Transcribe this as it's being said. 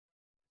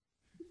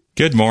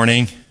Good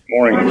morning.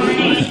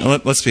 Morning.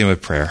 Let's begin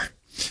with prayer.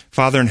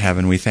 Father in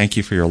heaven, we thank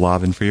you for your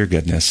love and for your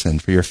goodness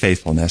and for your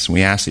faithfulness. And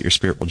we ask that your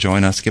Spirit will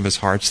join us, give us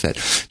hearts that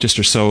just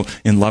are so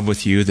in love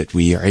with you that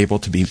we are able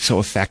to be so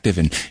effective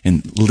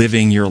in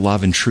living your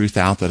love and truth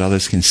out that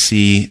others can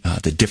see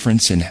the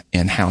difference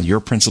in how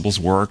your principles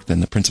work than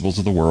the principles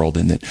of the world,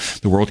 and that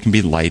the world can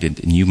be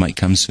lighted and you might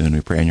come soon.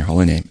 We pray in your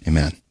holy name.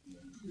 Amen.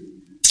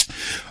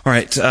 All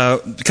right, a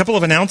couple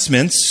of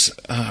announcements.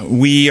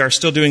 We are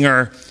still doing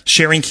our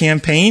sharing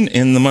campaign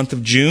in the month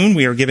of June.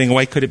 We are giving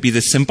away Could It Be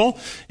This Simple?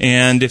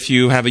 And if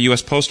you have a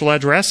U.S. postal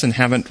address and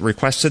haven't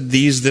requested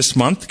these this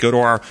month, go to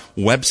our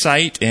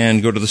website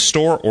and go to the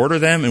store, order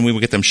them, and we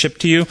will get them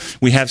shipped to you.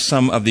 We have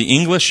some of the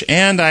English,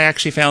 and I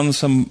actually found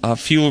a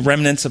few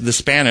remnants of the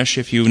Spanish.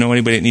 If you know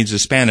anybody that needs the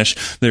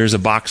Spanish, there's a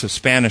box of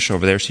Spanish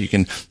over there, so you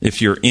can,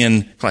 if you're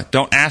in,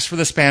 don't ask for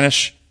the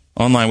Spanish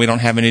online. We don't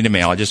have any to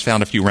mail. I just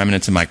found a few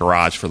remnants in my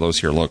garage for those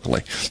here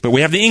locally. But we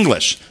have the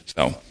English.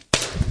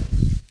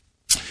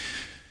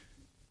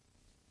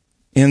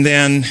 And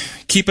then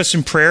keep us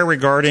in prayer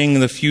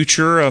regarding the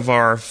future of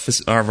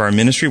our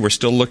ministry. We're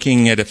still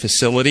looking at a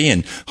facility,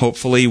 and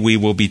hopefully we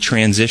will be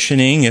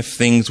transitioning, if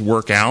things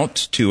work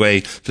out, to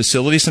a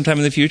facility sometime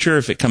in the future.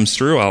 If it comes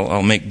through,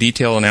 I'll make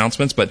detailed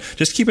announcements. But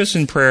just keep us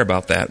in prayer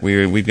about that.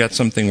 We've got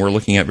something we're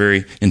looking at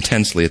very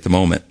intensely at the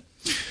moment.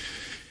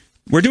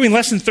 We're doing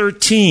Lesson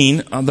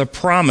 13 on the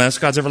promise,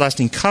 God's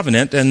everlasting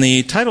covenant, and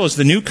the title is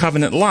The New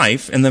Covenant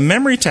Life, and the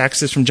memory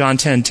text is from John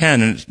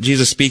 10:10, and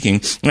Jesus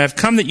speaking, "And I've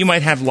come that you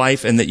might have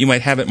life and that you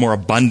might have it more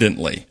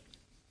abundantly."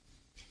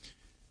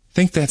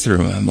 Think that through.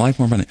 Life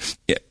more abundant.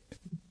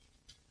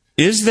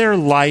 Is there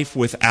life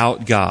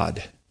without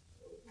God?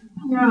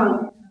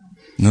 No.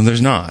 No, there's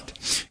not.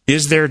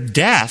 Is there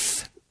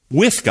death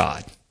with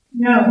God?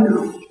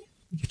 No.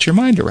 Get your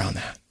mind around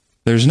that.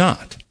 There's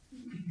not.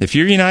 If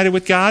you're united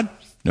with God,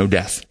 no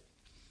death.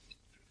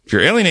 If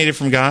you're alienated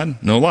from God,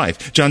 no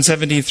life. John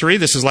 17:3,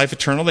 this is life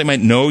eternal. They might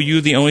know you,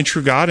 the only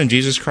true God, and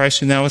Jesus Christ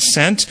who now is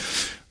sent.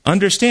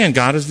 Understand,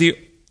 God is the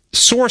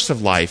source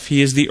of life.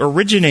 He is the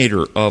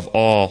originator of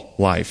all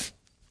life.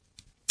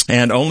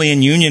 And only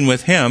in union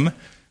with Him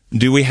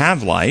do we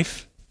have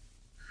life.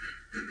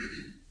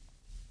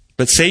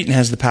 But Satan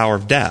has the power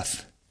of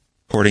death,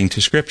 according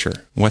to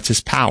Scripture. What's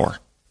his power?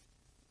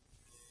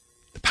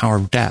 The power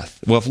of death.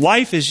 Well, if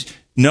life is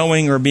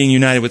knowing or being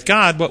united with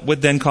God, what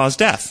would then cause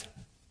death?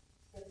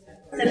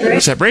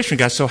 Separation from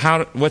God. So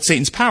what's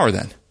Satan's power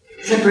then?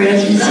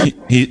 Separation.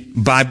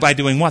 By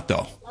doing what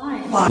though?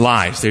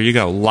 Lies. There you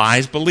go.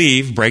 Lies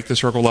break the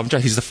circle of love and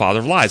trust. He's the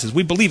father of lies. As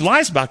we believe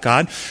lies about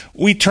God,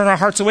 we turn our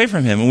hearts away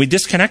from Him and we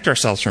disconnect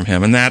ourselves from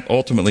Him. And that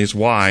ultimately is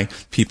why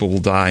people will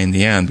die in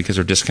the end, because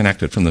they're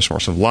disconnected from the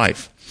source of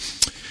life.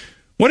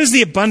 What does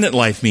the abundant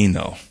life mean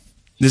though?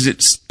 Is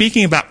it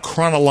speaking about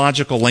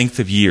chronological length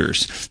of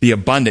years? The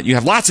abundant, you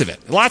have lots of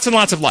it. Lots and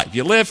lots of life.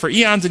 You live for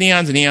eons and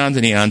eons and eons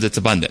and eons. It's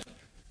abundant.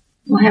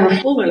 We'll have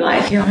a fuller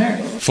life here on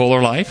earth.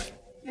 Fuller life?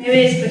 Maybe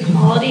it's the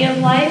quality of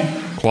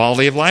life.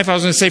 Quality of life. I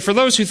was going to say, for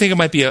those who think it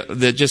might be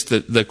just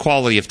the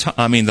quality of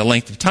time, the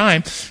length of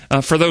time,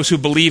 for those who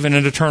believe in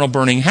an eternal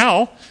burning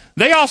hell,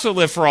 they also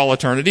live for all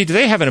eternity. Do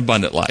they have an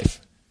abundant life?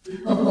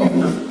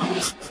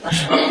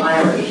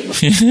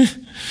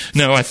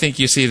 No, I think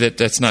you see that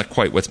that's not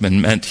quite what's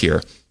been meant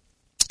here.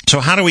 So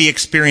how do we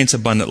experience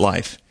abundant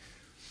life?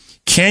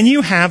 Can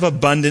you have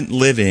abundant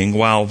living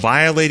while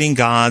violating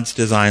God's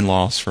design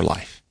laws for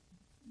life?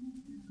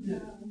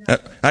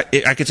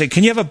 I could say,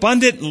 can you have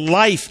abundant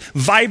life,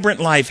 vibrant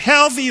life,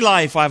 healthy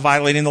life while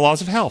violating the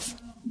laws of health?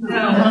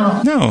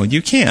 No. No,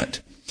 you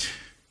can't.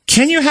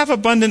 Can you have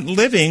abundant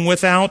living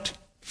without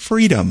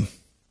freedom?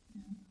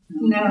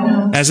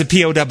 No. As a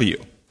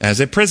POW, as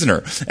a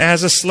prisoner,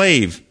 as a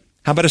slave.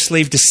 How about a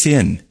slave to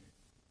sin?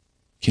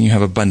 Can you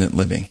have abundant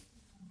living?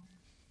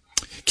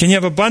 Can you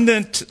have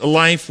abundant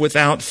life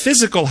without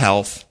physical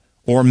health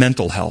or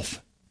mental health?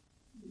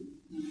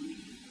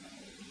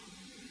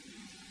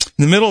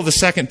 In the middle of the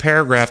second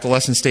paragraph, the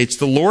lesson states,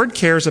 the Lord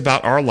cares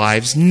about our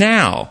lives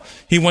now.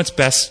 He wants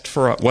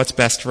what's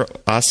best for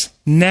us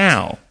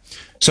now.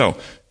 So,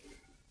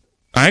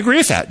 I agree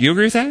with that. You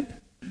agree with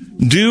that?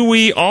 Do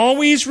we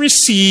always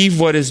receive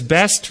what is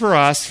best for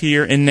us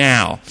here and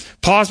now?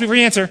 Pause before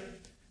you answer.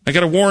 I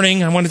got a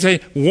warning. I want to tell you,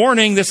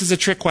 warning, this is a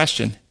trick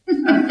question.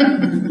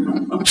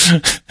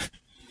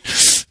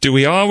 Do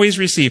we always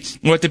receive?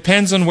 Well, it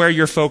depends on where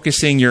you're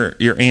focusing your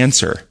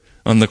answer,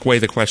 on the way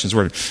the question's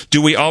worded.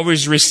 Do we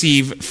always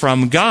receive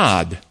from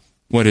God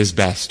what is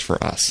best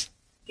for us?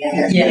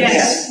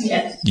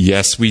 Yes.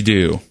 Yes, we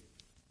do.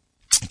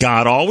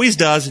 God always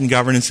does in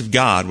governance of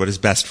God what is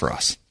best for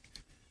us.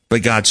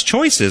 But God's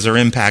choices are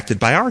impacted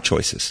by our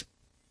choices.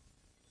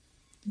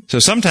 So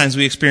sometimes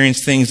we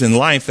experience things in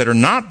life that are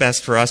not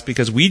best for us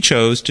because we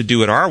chose to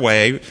do it our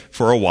way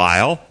for a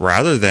while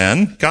rather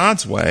than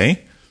God's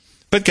way.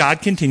 But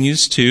God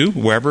continues to,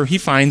 wherever He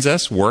finds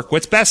us, work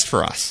what's best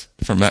for us.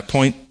 From that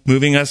point,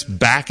 moving us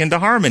back into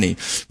harmony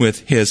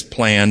with His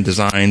plan,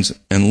 designs,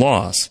 and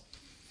laws.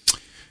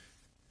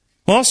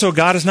 Also,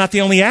 God is not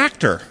the only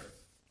actor.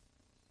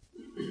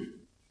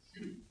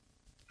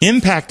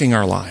 impacting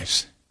our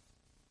lives.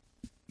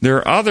 There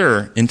are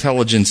other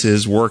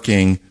intelligences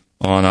working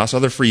on us,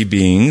 other free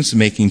beings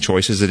making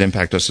choices that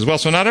impact us as well.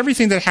 So not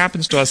everything that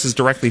happens to us is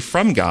directly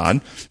from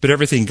God, but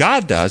everything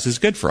God does is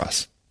good for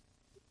us.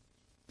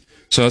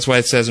 So that's why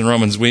it says in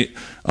Romans,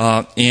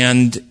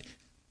 and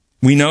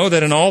we know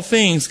that in all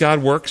things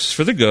God works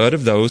for the good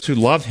of those who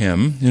love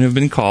him and have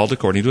been called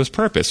according to his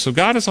purpose. So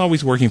God is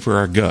always working for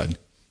our good.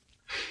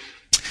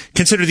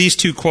 Consider these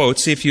two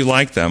quotes, see if you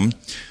like them.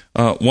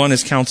 One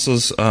is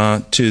counsels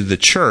to the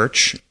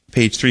church,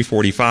 page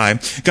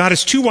 345. God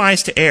is too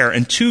wise to err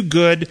and too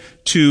good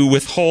to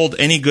withhold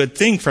any good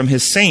thing from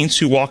his saints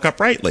who walk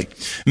uprightly.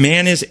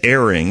 Man is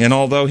erring, and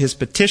although his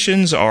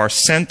petitions are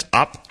sent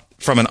up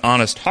from an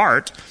honest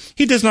heart,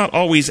 he does not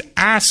always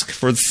ask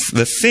for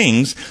the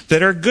things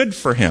that are good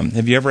for him.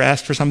 Have you ever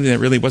asked for something that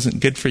really wasn't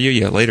good for you?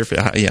 Yeah,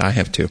 I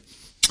have too.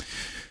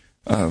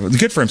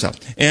 Good for himself,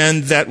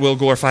 and that will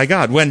glorify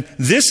God. When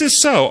this is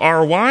so,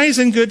 our wise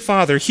and good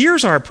Father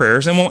hears our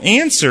prayers and will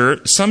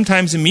answer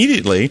sometimes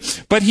immediately,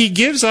 but he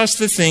gives us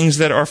the things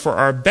that are for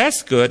our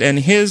best good and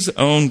his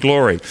own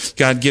glory.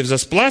 God gives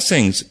us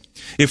blessings.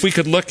 If we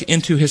could look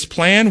into his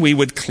plan, we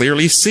would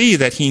clearly see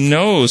that he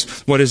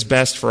knows what is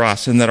best for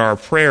us and that our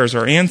prayers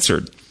are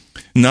answered.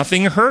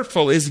 Nothing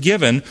hurtful is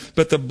given,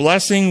 but the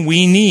blessing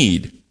we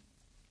need.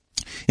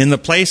 In the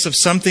place of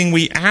something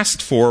we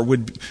asked for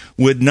in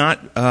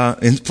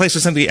place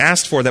of something we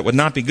asked for that would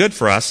not be good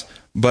for us,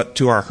 but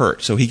to our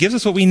hurt. So he gives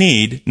us what we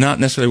need, not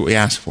necessarily what we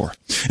ask for.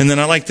 And then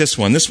I like this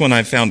one. This one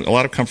I've found a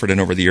lot of comfort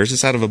in over the years.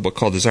 It's out of a book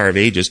called Desire of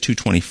Ages,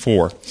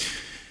 224.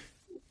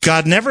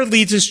 God never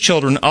leads his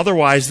children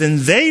otherwise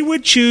than they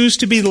would choose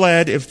to be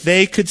led if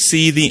they could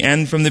see the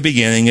end from the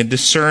beginning and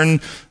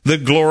discern the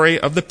glory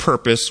of the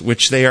purpose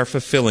which they are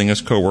fulfilling as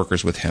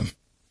co-workers with him.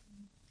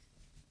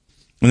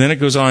 And then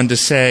it goes on to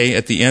say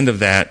at the end of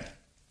that,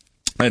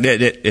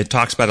 it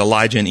talks about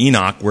Elijah and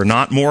Enoch were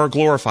not more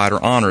glorified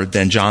or honored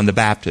than John the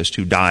Baptist,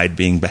 who died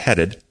being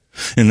beheaded.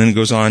 And then it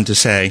goes on to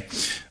say,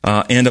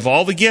 and of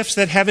all the gifts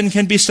that heaven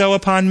can bestow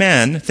upon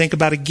men, think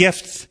about a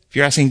gift. If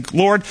you're asking,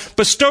 Lord,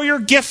 bestow your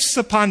gifts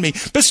upon me.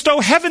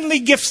 Bestow heavenly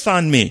gifts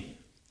on me.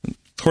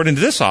 According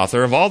to this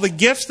author, of all the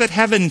gifts that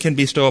heaven can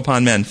bestow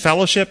upon men,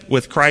 fellowship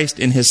with Christ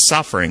in his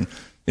suffering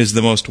is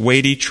the most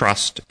weighty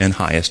trust and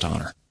highest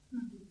honor.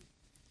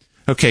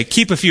 Okay,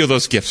 keep a few of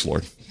those gifts,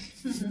 Lord.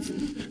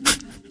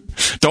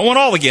 Don't want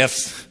all the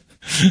gifts.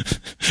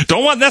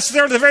 Don't want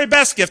necessarily the very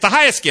best gift, the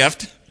highest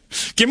gift.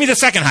 Give me the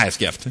second highest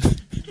gift.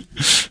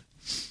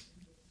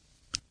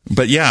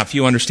 But yeah, if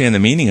you understand the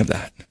meaning of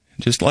that,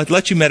 just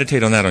let you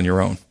meditate on that on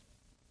your own.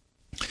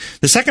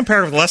 The second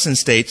paragraph of the lesson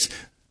states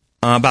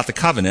about the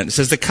covenant. It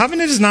says, the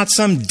covenant is not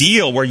some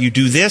deal where you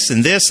do this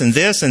and this and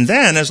this, and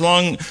then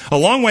a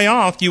long way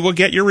off, you will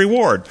get your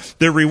reward.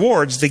 The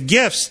rewards, the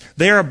gifts,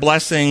 they are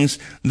blessings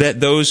that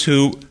those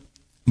who,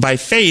 by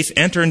faith,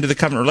 enter into the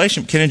covenant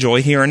relationship can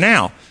enjoy here and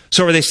now.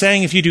 So are they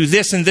saying if you do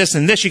this and this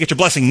and this, you get your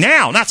blessing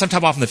now, not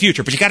sometime off in the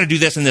future, but you got to do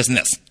this and this and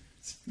this?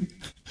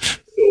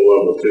 Still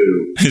level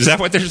 2. Is that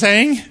what they're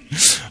saying?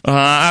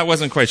 I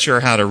wasn't quite sure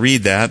how to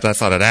read that, but I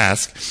thought I'd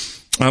ask.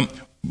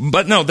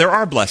 But no, there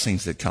are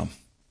blessings that come.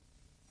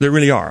 There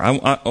really are.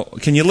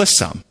 Can you list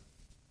some?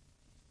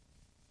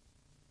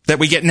 That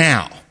we get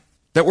now.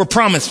 That we're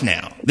promised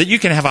now. That you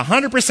can have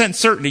 100%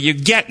 certainty you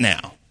get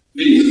now.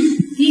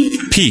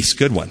 Peace.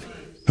 Good one.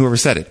 Whoever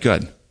said it.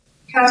 Good.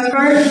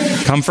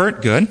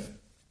 Comfort. Good.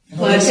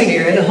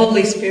 The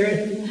Holy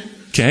Spirit.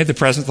 Okay. The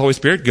presence of the Holy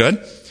Spirit.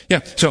 Good. Yeah.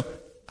 So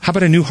how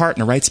about a new heart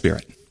and a right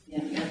spirit?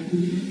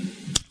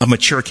 A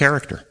mature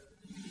character.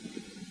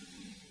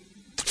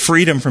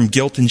 Freedom from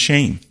guilt and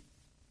shame.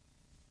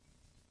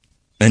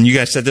 And you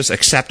guys said this,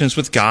 acceptance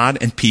with God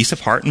and peace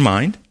of heart and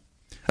mind.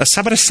 How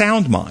about a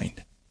sound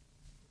mind?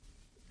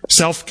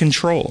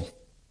 Self-control.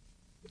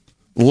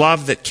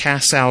 Love that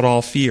casts out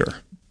all fear.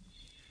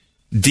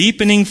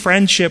 Deepening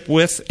friendship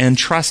with and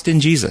trust in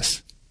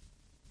Jesus.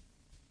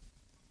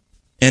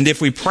 And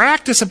if we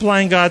practice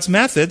applying God's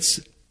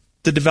methods,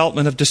 the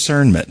development of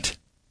discernment.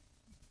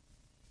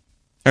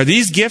 Are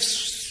these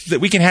gifts that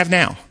we can have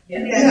now?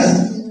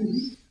 Yes.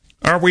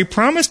 Are we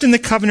promised in the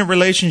covenant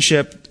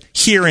relationship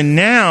here and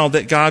now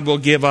that God will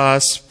give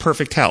us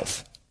perfect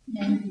health?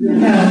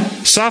 No.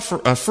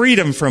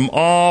 Freedom from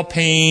all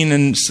pain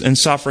and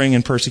suffering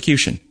and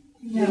persecution?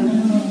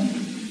 No.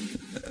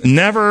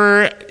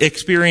 Never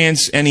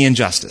experience any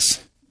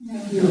injustice?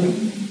 No.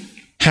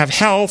 Have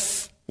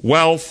health,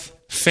 wealth,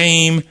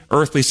 fame,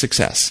 earthly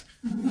success?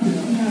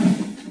 No.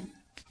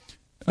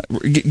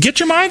 Get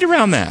your mind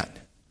around that.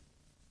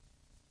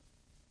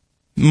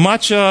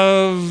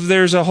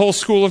 There's a whole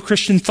school of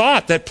Christian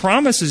thought that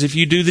promises if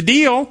you do the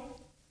deal,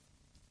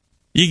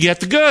 you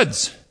get the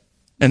goods.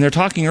 And they're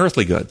talking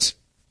earthly goods.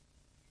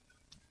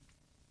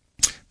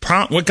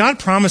 What God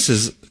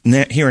promises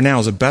here and now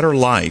is a better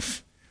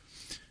life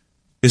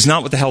is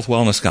not what the health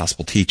wellness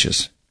gospel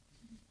teaches.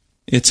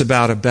 It's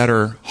about a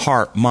better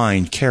heart,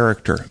 mind,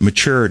 character,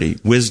 maturity,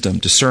 wisdom,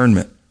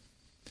 discernment.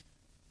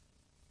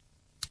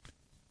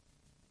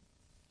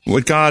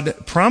 What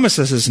God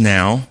promises us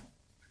now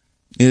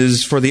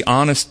is for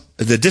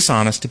the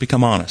dishonest to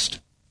become honest,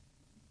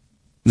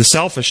 the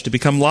selfish to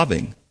become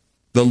loving,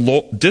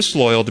 the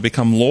disloyal to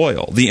become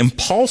loyal, the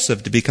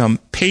impulsive to become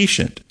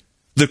patient,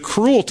 the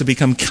cruel to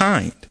become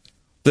kind,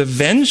 the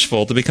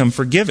vengeful to become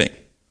forgiving,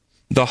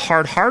 the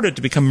hard-hearted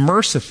to become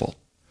merciful,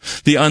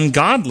 the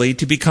ungodly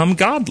to become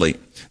godly,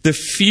 the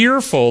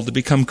fearful to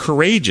become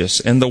courageous,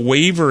 and the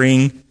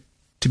wavering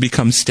to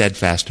become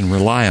steadfast and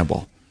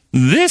reliable.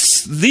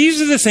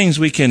 These are the things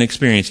we can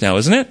experience now,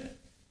 isn't it?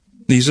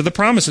 These are the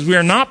promises. We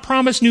are not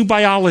promised new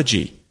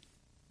biology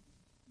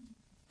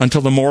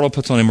until the mortal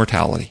puts on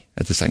immortality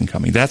at the second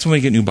coming. That's when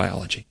we get new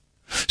biology.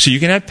 So you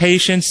can have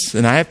patients,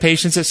 and I have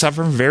patients that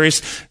suffer from various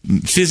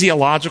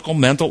physiological,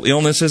 mental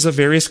illnesses of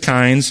various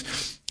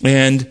kinds,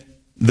 and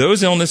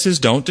those illnesses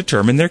don't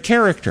determine their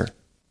character.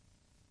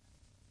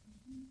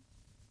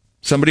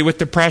 Somebody with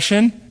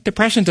depression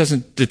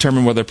doesn't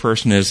determine whether a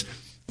person is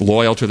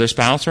loyal to their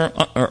spouse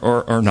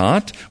or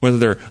not, whether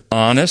they're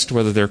honest,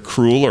 whether they're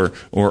cruel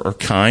or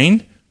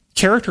kind.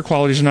 Character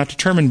qualities are not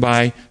determined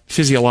by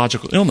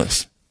physiological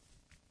illness.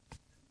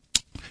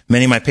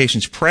 Many of my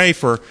patients pray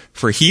for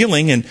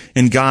healing,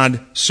 and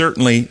God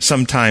certainly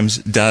sometimes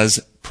does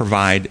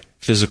provide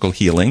physical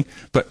healing,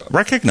 but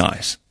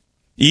recognize,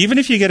 even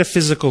if you get a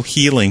physical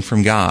healing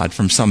from God,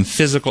 from some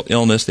physical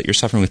illness that you're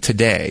suffering with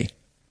today,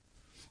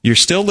 you're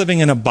still living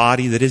in a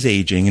body that is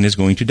aging and is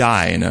going to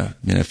die in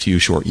a few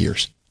short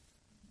years.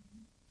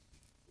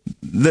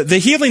 The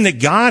healing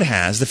that God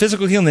has, the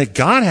physical healing that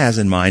God has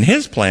in mind,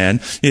 His plan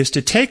is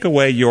to take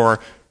away your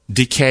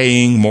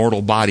decaying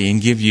mortal body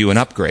and give you an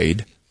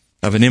upgrade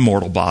of an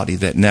immortal body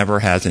that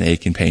never has an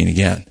ache and pain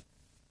again.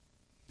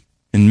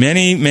 And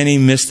many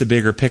miss the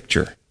bigger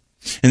picture.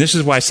 And this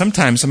is why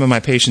sometimes some of my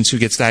patients who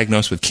gets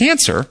diagnosed with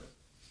cancer,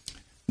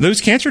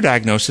 those cancer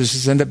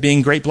diagnoses end up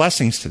being great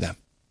blessings to them.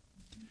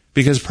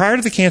 Because prior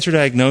to the cancer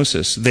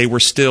diagnosis, they were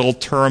still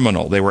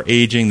terminal. They were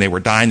aging, they were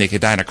dying, they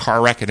could die in a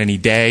car wreck at any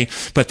day,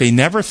 but they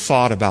never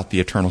thought about the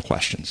eternal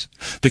questions.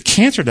 The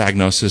cancer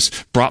diagnosis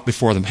brought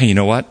before them, hey, you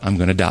know what? I'm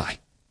going to die.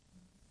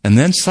 And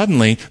then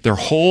suddenly, their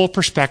whole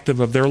perspective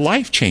of their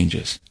life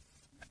changes.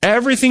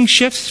 Everything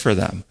shifts for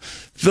them.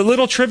 The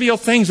little trivial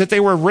things that they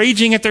were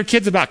raging at their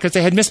kids about because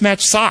they had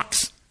mismatched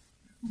socks.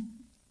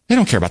 They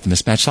don't care about the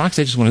mismatched socks.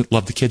 They just want to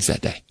love the kids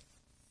that day.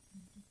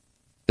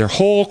 Their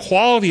whole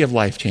quality of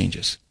life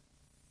changes.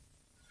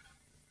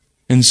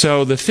 And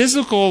so the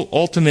physical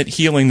ultimate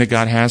healing that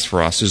God has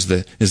for us is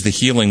the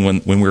healing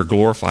when we're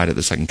glorified at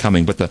the second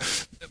coming.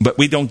 But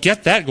we don't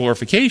get that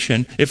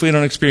glorification if we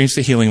don't experience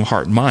the healing of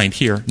heart and mind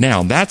here,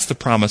 now. That's the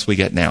promise we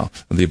get now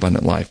of the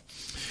abundant life.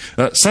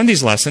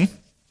 Sunday's lesson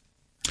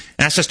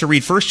asks us to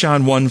read 1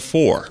 John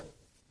 1:4.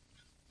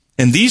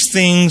 And these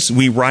things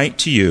we write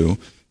to you,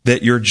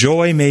 that your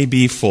joy may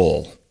be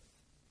full.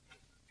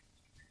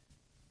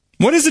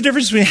 What is the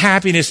difference between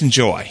happiness and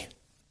joy?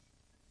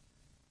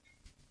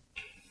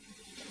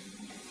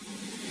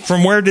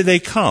 From where do they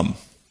come?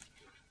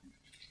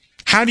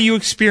 How do you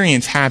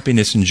experience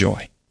happiness and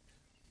joy?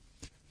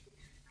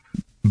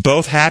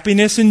 Both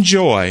happiness and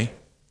joy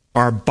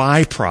are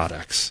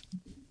byproducts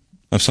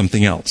of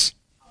something else.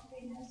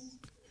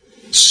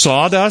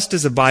 Sawdust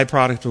is a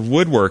byproduct of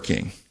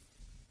woodworking.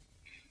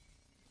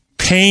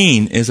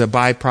 Pain is a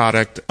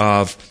byproduct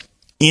of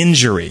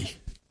injury.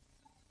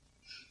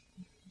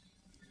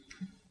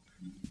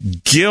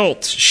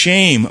 Guilt,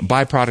 shame,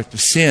 byproduct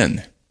of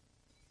sin.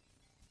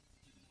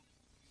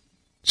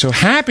 So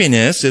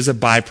happiness is a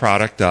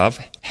byproduct of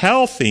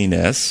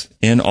healthiness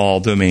in all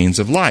domains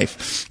of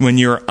life. When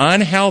you're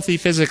unhealthy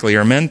physically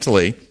or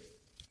mentally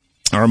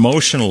or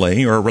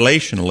emotionally or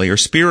relationally or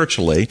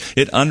spiritually,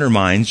 it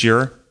undermines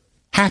your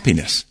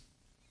happiness.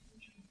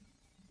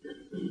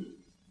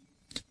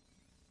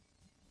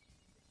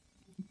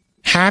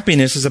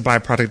 Happiness is a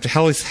byproduct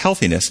of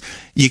healthiness.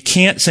 You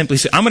can't simply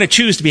say, I'm going to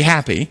choose to be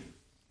happy.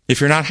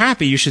 If you're not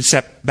happy, you should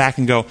step back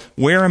and go,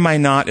 where am I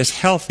not as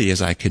healthy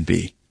as I could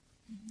be?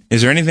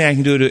 Is there anything I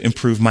can do to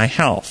improve my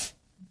health?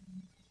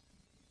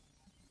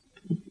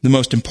 The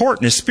most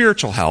important is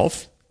spiritual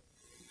health,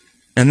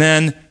 and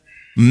then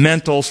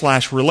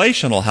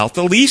mental/relational health.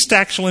 The least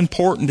actual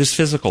important is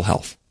physical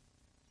health.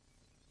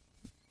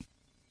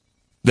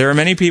 There are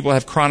many people who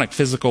have chronic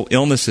physical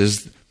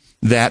illnesses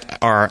that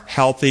are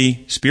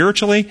healthy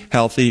spiritually,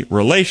 healthy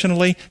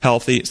relationally,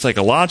 healthy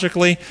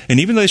psychologically, and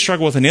even though they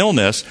struggle with an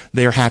illness,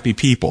 they are happy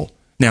people.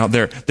 Now,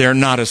 they're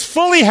not as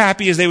fully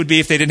happy as they would be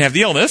if they didn't have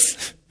the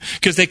illness,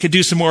 because they could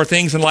do some more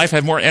things in life,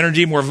 have more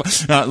energy,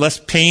 less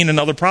pain and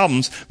other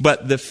problems.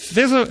 But the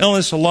physical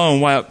illness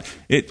alone, while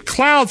it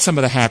clouds some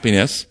of the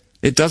happiness,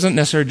 it doesn't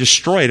necessarily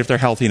destroy it if they're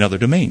healthy in other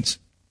domains.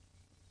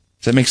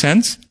 Does that make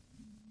sense?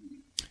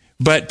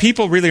 But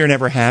people really are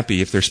never happy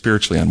if they're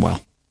spiritually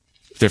unwell.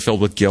 If they're filled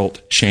with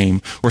guilt,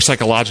 shame, or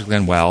psychologically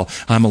unwell.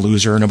 I'm a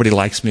loser, nobody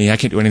likes me, I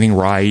can't do anything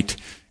right.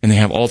 And they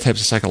have all types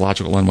of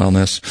psychological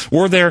unwellness.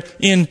 Or they're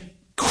in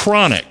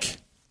chronic.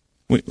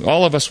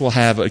 All of us will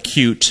have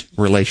acute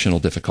relational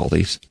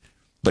difficulties.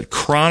 But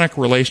chronic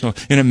relational,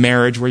 in a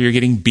marriage where you're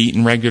getting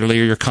beaten regularly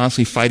or you're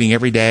constantly fighting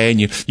every day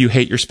and you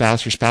hate your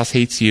spouse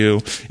hates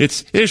you,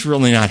 there's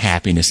really not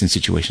happiness in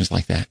situations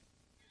like that.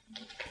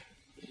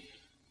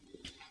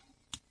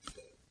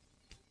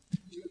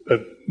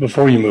 But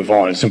before you move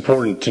on, it's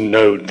important to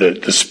note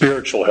that the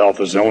spiritual health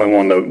is the only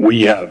one that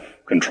we have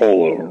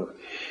control over.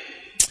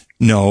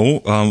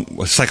 No,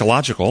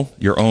 psychological,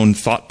 your own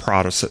thought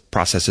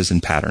processes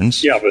and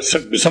patterns. Yeah, but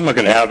someone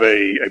can have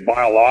a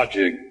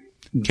biologic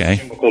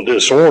chemical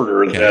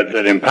disorder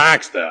that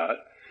impacts that.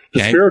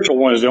 The spiritual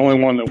one is the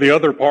only one that the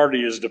other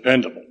party is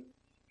dependable.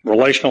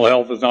 Relational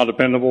health is not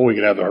dependable. We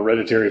can have a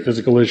hereditary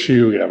physical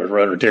issue. We can have a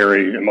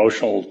hereditary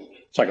emotional,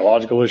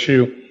 psychological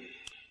issue.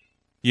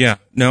 Yeah.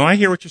 No, I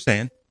hear what you're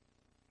saying.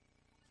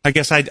 I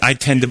guess I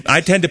tend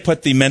to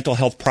put the mental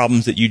health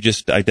problems that you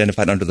just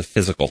identified under the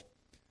physical.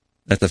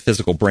 That's the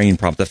physical brain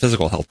problem, the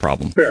physical health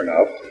problem. Fair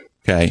enough.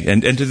 Okay,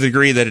 and to the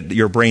degree that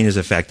your brain is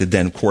affected,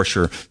 then of course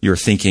your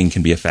thinking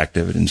can be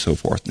affected and so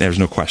forth. There's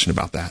no question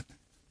about that.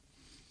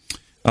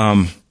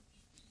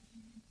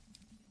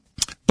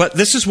 But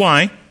this is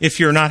why, if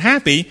you're not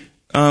happy,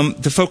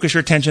 to focus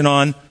your attention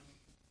on,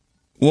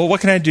 well,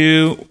 what can I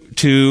do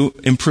to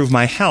improve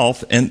my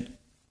health? And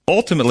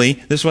ultimately,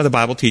 this is why the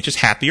Bible teaches,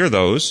 happy are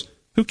those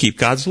who keep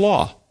God's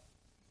law.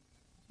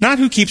 Not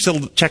who keeps a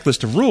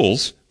checklist of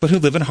rules, but who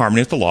live in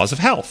harmony with the laws of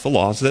health, the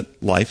laws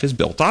that life is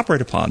built to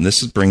operate upon.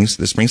 This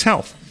brings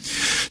health.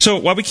 So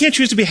while we can't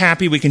choose to be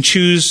happy, we can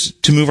choose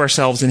to move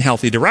ourselves in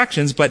healthy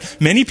directions, but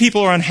many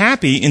people are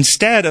unhappy.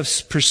 Instead of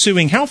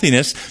pursuing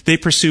healthiness, they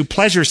pursue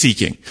pleasure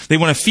seeking. They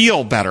want to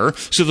feel better,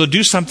 so they'll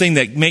do something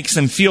that makes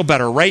them feel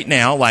better right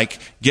now, like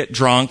get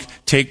drunk,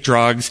 take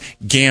drugs,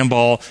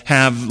 gamble,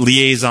 have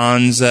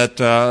liaisons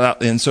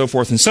and so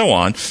forth and so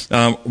on,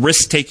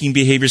 risk-taking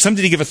behaviors,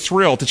 something to give a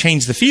thrill, to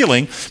change the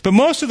feeling. But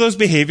most of those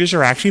behaviors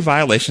are actually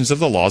violations of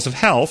the laws of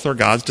health or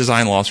God's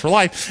design laws for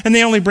life, and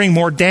they only bring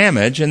more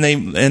damage, and they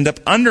end up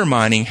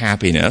undermining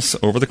happiness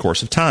over the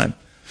course of time.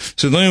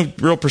 So the only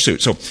real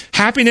pursuit. So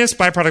happiness,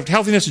 byproduct of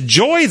healthiness.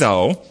 Joy,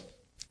 though,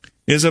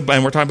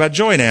 and we're talking about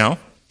joy now.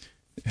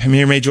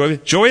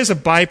 Joy is a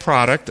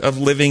byproduct of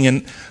living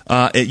in,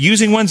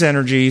 using one's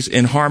energies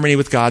in harmony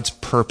with God's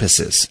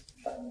purposes.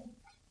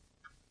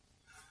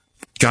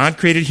 God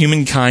created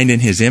humankind in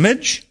His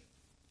image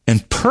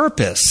and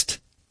purposed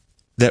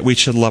that we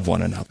should love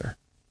one another.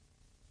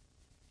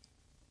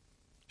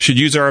 Should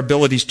use our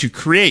abilities to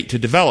create, to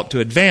develop, to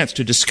advance,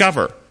 to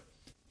discover,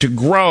 to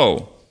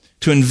grow,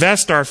 to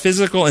invest our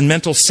physical and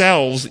mental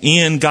selves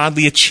in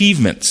godly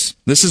achievements.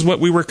 This is what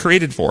we were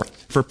created for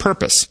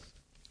purpose.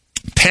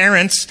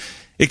 Parents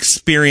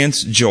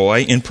experience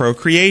joy in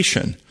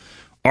procreation.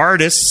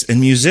 Artists and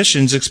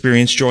musicians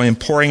experience joy in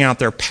pouring out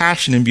their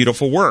passion in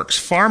beautiful works.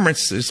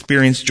 Farmers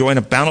experience joy in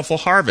a bountiful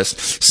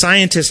harvest.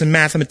 Scientists and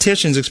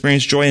mathematicians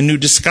experience joy in new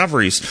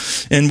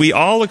discoveries. And we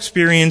all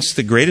experience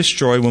the greatest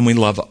joy when we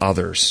love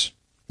others,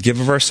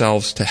 give of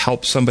ourselves to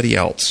help somebody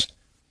else.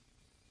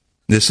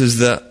 This is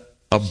the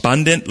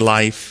abundant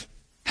life,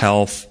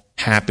 health,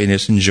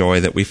 happiness, and joy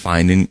that we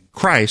find in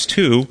Christ,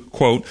 who,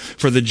 quote,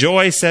 for the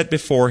joy set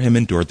before Him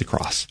endured the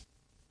cross.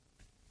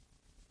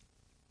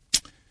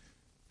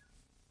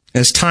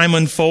 As time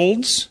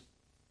unfolds,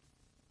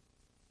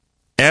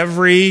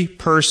 every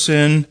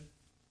person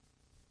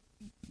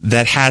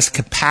that has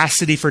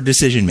capacity for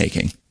decision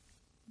making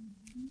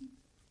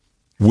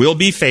will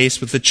be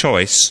faced with the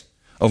choice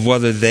of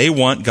whether they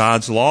want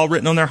God's law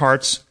written on their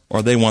hearts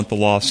or they want the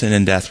law of sin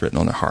and death written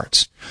on their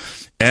hearts.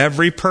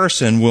 Every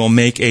person will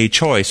make a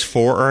choice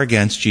for or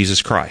against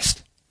Jesus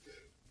Christ.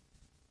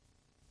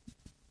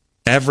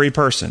 Every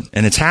person.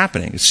 And it's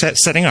happening. It's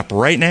setting up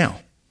right now.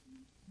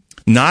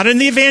 Not in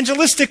the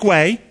evangelistic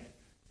way,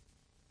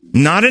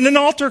 not in an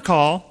altar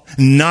call,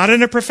 not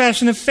in a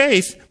profession of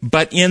faith,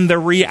 but in the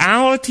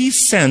reality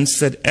sense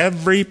that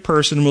every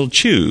person will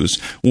choose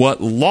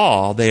what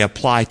law they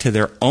apply to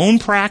their own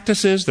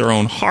practices, their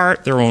own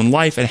heart, their own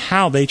life, and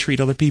how they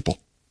treat other people.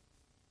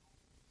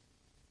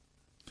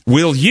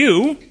 Will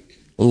you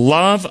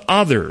love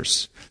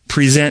others,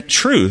 present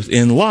truth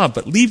in love,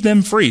 but leave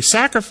them free?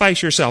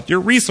 Sacrifice yourself,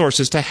 your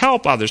resources to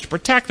help others, to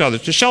protect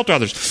others, to shelter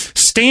others.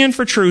 Stand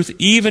for truth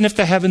even if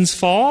the heavens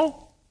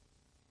fall?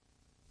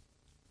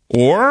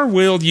 Or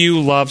will you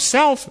love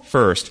self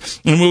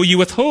first? And will you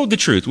withhold the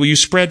truth? Will you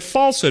spread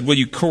falsehood? Will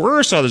you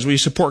coerce others? Will you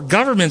support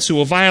governments who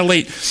will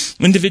violate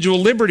individual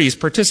liberties,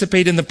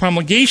 participate in the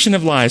promulgation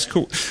of lies,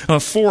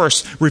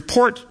 force,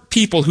 report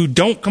people who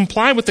don't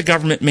comply with the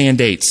government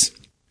mandates,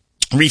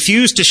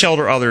 refuse to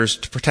shelter others,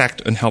 to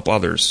protect and help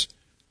others?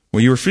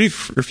 Will you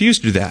refuse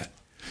to do that?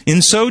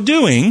 In so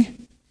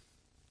doing,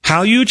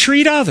 how you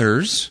treat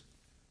others,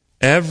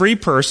 every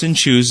person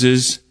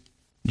chooses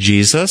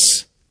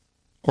Jesus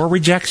or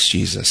rejects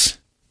Jesus.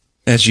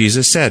 As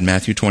Jesus said,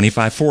 Matthew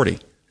 25:40.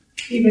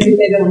 Even if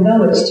they don't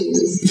know it's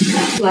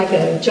Jesus, like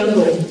a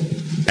jungle.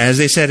 As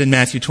they said in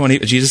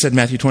Jesus said in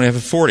Matthew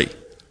 25:40,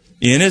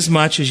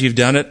 inasmuch as you've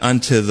done it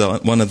unto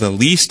one of the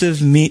least of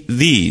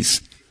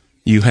these,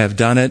 you have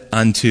done it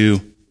unto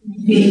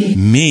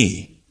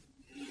me.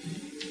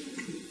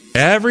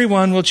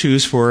 Everyone will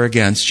choose for or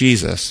against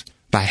Jesus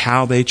by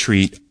how they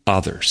treat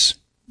others.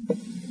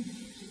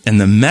 And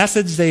the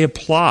methods they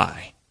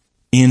apply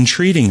in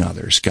treating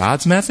others,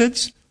 God's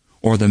methods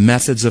or the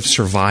methods of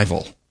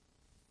survival.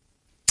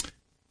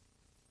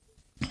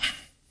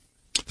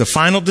 The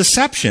final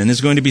deception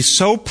is going to be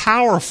so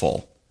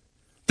powerful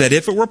that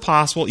if it were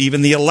possible,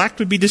 even the elect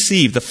would be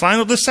deceived. The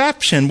final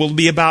deception will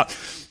be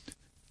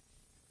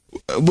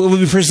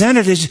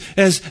presented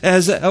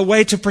as a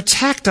way to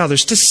protect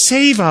others, to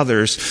save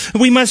others.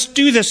 We must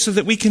do this so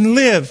that we can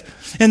live.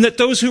 And that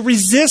those who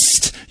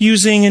resist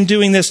using and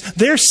doing this,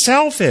 they're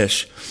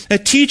selfish. A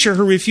teacher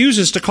who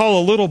refuses to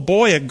call a little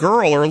boy a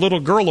girl or a little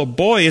girl a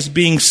boy is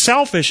being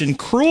selfish and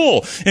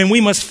cruel, and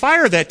we must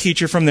fire that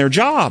teacher from their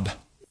job.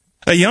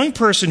 A young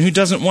person who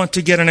doesn't want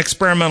to get an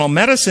experimental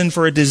medicine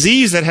for a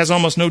disease that has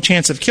almost no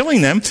chance of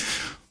killing them,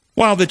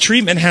 while the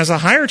treatment has a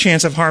higher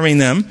chance of harming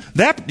them,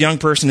 that young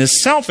person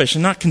is selfish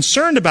and not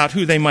concerned about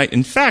who they might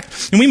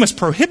infect, and we must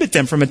prohibit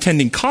them from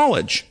attending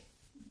college.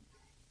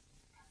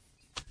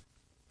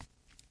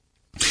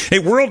 A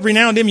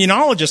world-renowned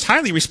immunologist,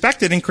 highly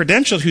respected and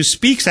credentialed, who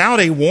speaks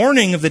out a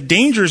warning of the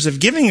dangers of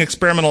giving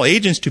experimental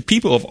agents to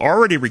people who have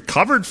already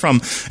recovered from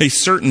a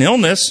certain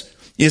illness,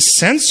 is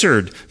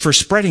censored for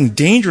spreading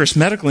dangerous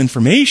medical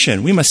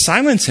information. We must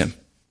silence him.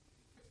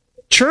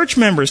 Church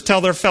members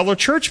tell their fellow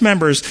church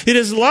members it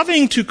is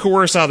loving to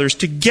coerce others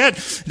to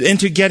get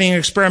into getting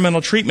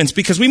experimental treatments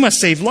because we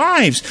must save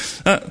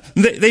lives.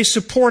 They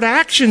support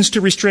actions to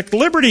restrict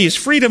liberties.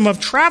 Freedom of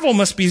travel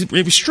must be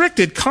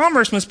restricted.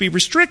 Commerce must be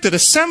restricted.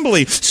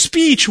 Assembly,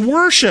 speech,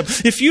 worship.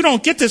 If you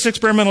don't get this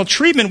experimental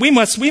treatment, we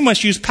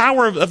must use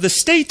power of the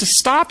state to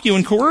stop you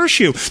and coerce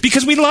you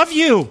because we love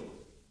you.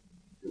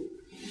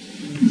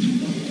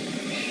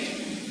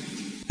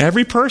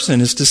 Every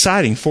person is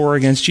deciding for or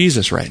against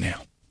Jesus right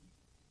now.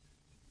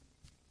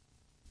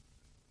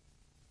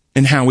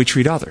 And how we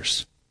treat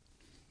others.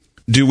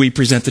 Do we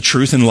present the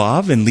truth in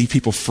love and leave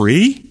people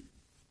free?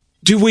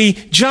 Do we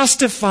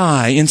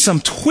justify in some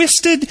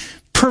twisted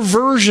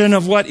perversion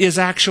of what is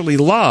actually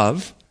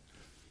love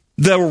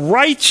the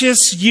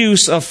righteous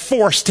use of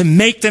force to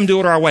make them do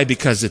it our way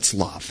because it's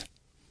love?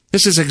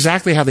 This is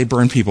exactly how they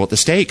burn people at the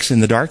stakes in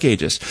the Dark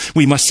Ages.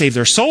 We must save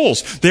their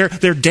souls. They're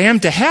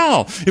damned to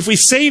hell.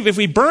 If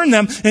we burn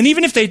them, and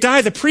even if they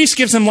die, the priest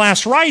gives them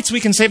last rites, we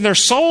can save their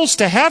souls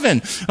to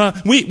heaven.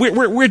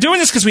 We're doing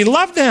this because we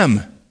love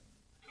them.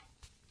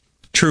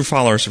 True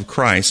followers of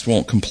Christ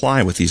won't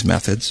comply with these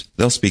methods.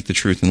 They'll speak the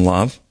truth in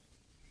love.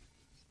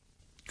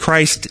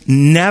 Christ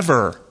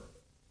never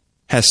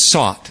has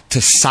sought to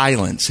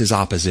silence his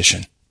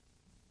opposition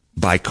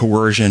by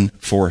coercion,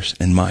 force,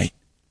 and might.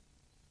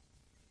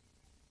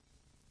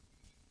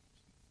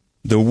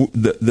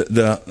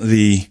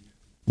 The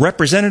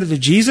representative of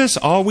Jesus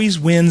always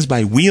wins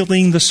by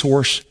wielding the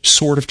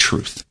sword of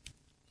truth.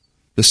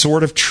 The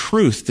sword of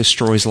truth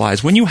destroys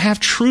lies. When you have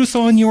truth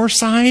on your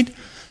side,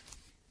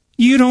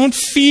 you don't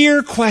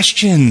fear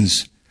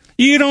questions.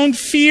 You don't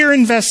fear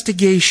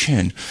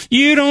investigation.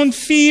 You don't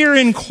fear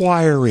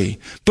inquiry.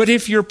 But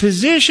if your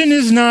position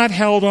is not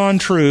held on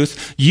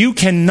truth, you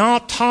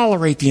cannot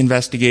tolerate the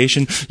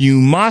investigation. You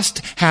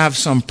must have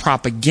some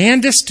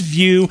propagandist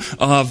view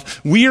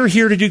of, we are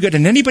here to do good.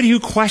 And anybody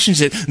who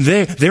questions it,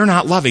 they're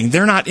not loving.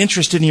 They're not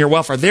interested in your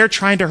welfare. They're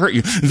trying to hurt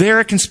you. They're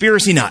a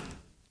conspiracy nut.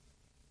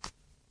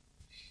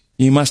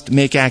 You must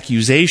make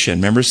accusation.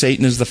 Remember,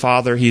 Satan is the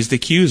father. He's the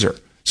accuser.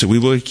 So we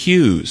will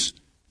accuse.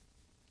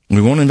 We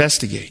won't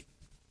investigate.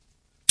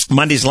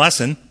 Monday's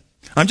lesson,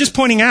 I'm just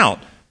pointing out,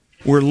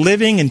 we're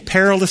living in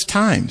perilous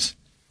times.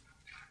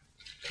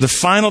 The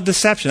final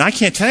deception. I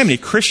can't tell you how many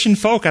Christian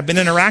folk I've been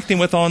interacting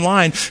with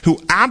online who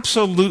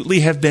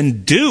absolutely have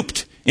been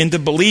duped into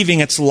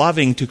believing it's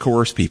loving to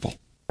coerce people.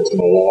 It's the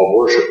law of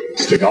worship.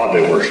 It's the God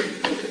they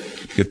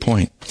worship. Good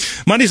point.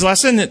 Monday's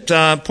lesson, it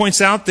points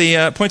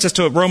us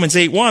to Romans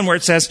 8:1, where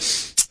it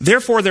says,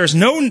 therefore, there is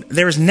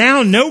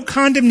now no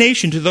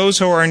condemnation to those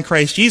who are in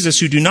Christ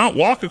Jesus, who do not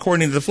walk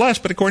according to the flesh,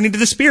 but according to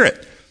the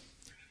Spirit.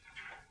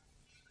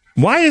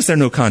 Why is there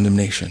no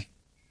condemnation?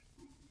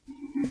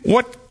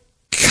 What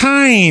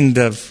kind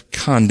of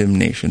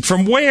condemnation?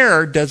 From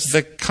where does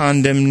the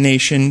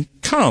condemnation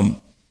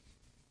come?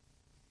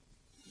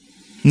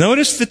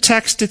 Notice the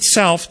text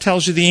itself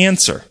tells you the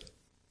answer.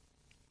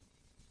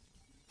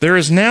 There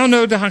is now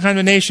no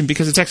condemnation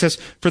because the text says,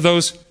 for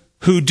those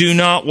who do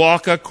not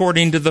walk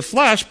according to the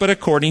flesh, but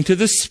according to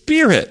the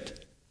Spirit.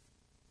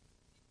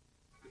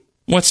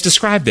 What's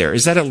described there?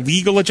 Is that a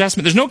legal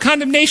adjustment? There's no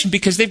condemnation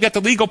because they've got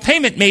the legal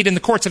payment made in the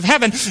courts of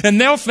heaven, and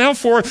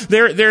therefore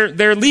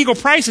their legal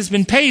price has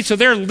been paid, so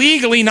they're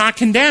legally not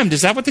condemned.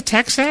 Is that what the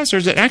text says? Or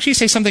does it actually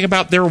say something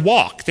about their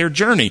walk, their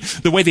journey,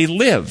 the way they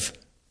live?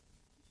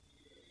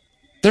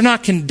 They're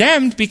not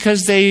condemned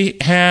because they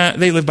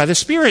live by the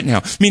Spirit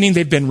now, meaning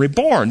they've been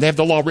reborn. They have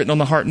the law written on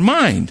the heart and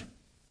mind.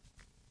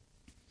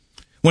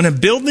 When a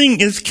building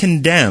is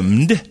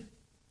condemned,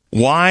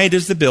 why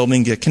does the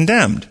building get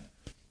condemned?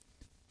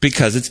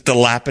 Because it's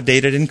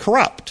dilapidated and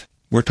corrupt.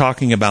 We're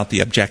talking about the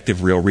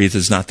objective real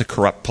reasons, not the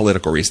corrupt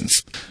political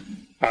reasons.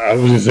 I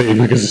was going to say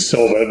because it's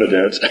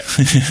self-evident.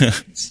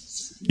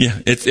 Yeah,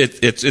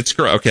 it's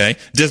okay.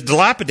 Just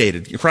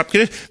dilapidated,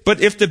 corrupted. But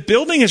if the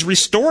building is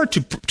restored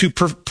to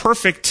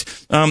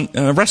perfect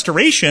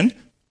restoration,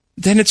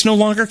 then it's no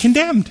longer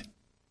condemned.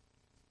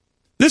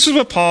 This is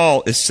what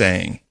Paul is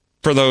saying.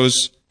 For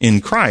those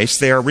in Christ,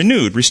 they are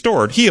renewed,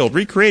 restored, healed,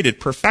 recreated,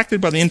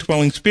 perfected by the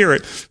indwelling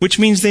Spirit, which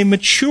means they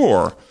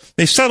mature.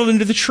 They've settled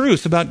into the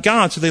truth about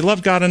God, so they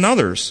love God and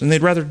others, and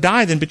they'd rather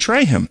die than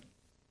betray Him.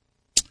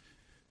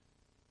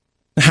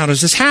 How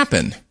does this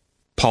happen?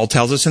 Paul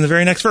tells us in the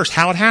very next verse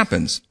how it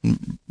happens.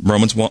 In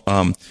Romans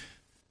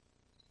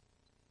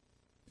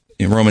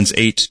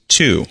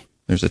 8:2.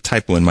 There's a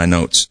typo in my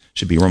notes. It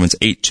should be Romans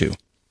 8:2.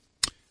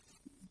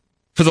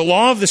 For the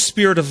law of the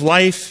Spirit of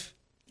life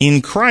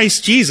in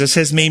Christ Jesus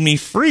has made me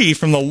free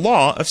from the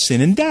law of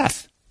sin and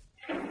death.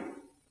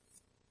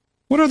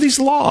 What are these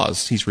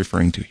laws he's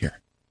referring to here?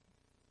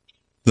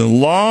 The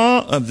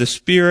law of the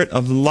Spirit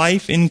of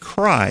life in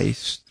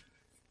Christ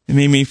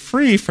made me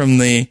free from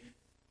the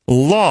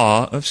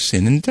law of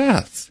sin and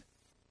death.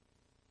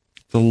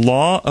 The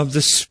law of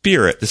the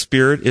Spirit. The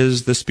Spirit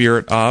is the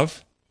Spirit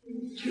of?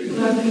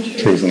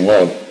 Truth and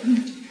love.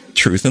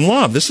 Truth and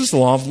love. This is the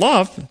law of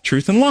love,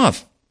 truth and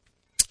love.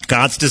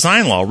 God's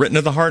design law, written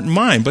of the heart and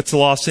mind. But the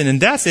law of sin and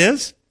death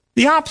is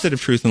the opposite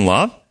of truth and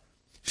love.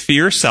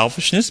 Fear,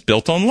 selfishness,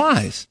 built on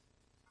lies.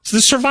 It's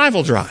the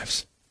survival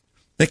drives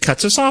that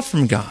cuts us off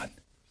from God.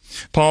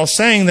 Paul's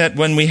saying that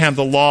when we have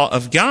the law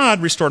of God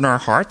restored in our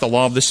heart, the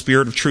law of the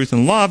Spirit of truth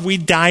and love, we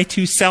die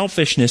to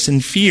selfishness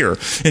and fear.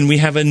 And we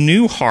have a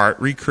new heart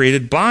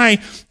recreated by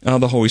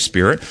the Holy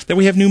Spirit, that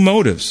we have new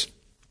motives.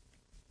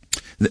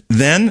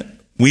 Then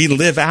we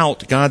live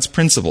out God's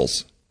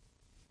principles.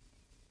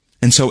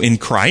 And so in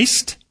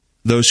Christ,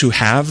 those who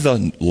have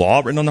the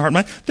law written on the heart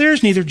and mind,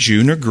 there's neither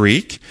Jew nor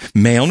Greek,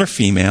 male nor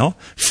female,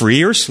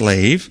 free or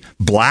slave,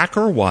 black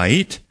or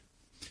white.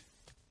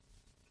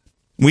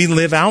 We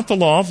live out the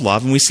law of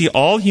love, and we see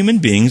all human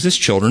beings as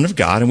children of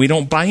God, and we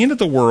don't buy into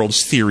the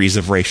world's theories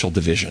of racial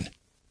division.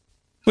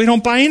 We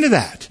don't buy into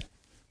that.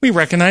 We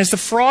recognize the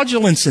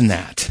fraudulence in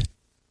that.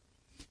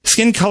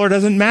 Skin color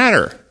doesn't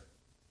matter.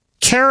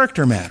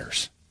 Character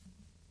matters.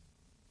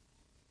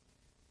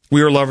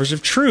 We are lovers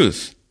of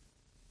truth.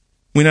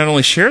 We not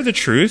only share the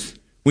truth,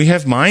 we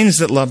have minds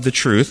that love the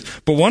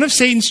truth, but one of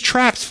Satan's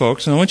traps,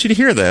 folks, and I want you to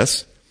hear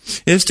this,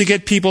 is to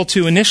get people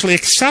to initially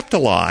accept a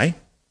lie,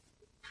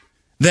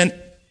 then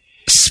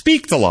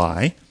speak the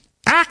lie,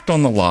 act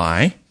on the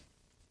lie,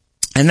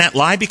 and that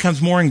lie becomes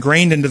more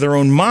ingrained into their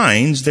own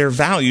minds, their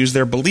values,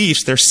 their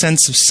beliefs, their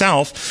sense of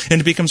self,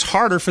 and it becomes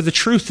harder for the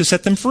truth to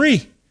set them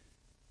free.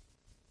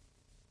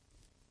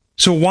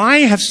 So why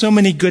have so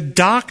many good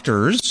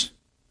doctors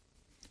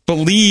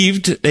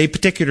believed a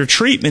particular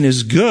treatment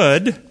is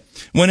good,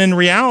 when in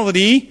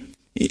reality,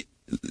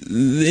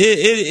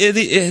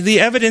 the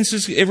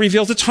evidence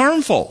reveals it's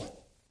harmful?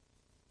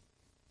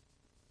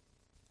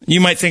 You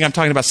might think I'm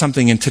talking about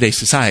something in today's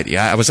society.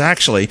 I was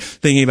actually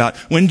thinking about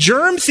when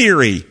germ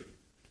theory,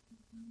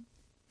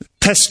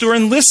 Pasteur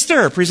and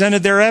Lister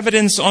presented their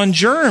evidence on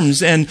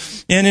germs and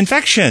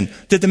infection.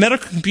 Did the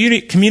medical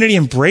community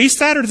embrace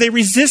that, or did they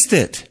resist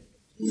it?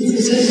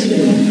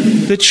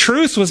 The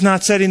truth was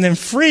not setting them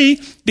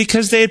free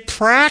because they had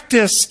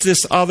practiced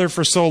this other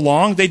for so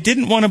long. They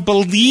didn't want to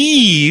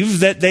believe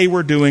that they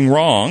were doing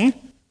wrong.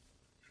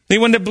 They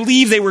wanted to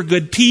believe they were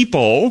good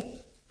people.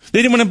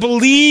 They didn't want to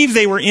believe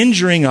they were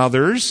injuring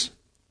others.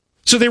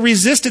 So they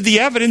resisted the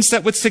evidence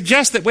that would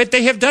suggest that what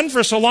they have done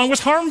for so long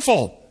was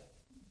harmful.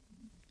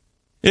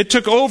 It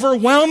took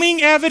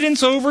overwhelming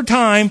evidence over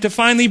time to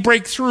finally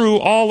break through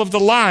all of the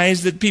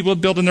lies that people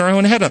had built in their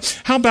own head.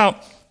 How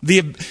about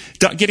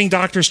getting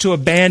doctors to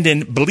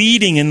abandon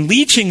bleeding and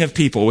leeching of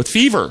people with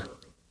fever?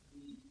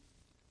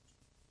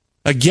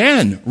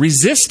 Again,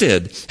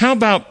 resisted. How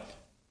about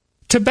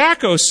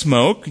tobacco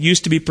smoke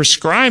used to be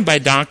prescribed by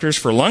doctors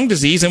for lung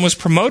disease and was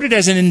promoted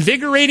as an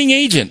invigorating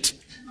agent?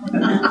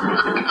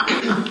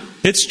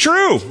 It's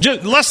true.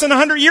 Just less than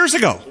 100 years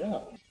ago.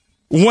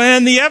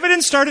 When the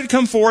evidence started to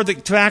come forward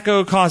that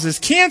tobacco causes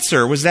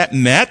cancer, was that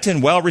met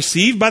and well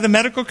received by the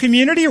medical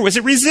community, or was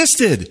it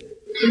resisted?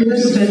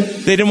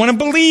 They didn't want to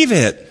believe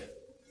it.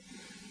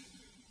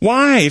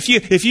 Why? If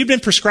you've been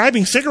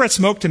prescribing cigarette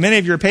smoke to many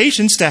of your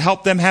patients to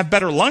help them have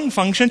better lung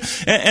function,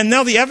 and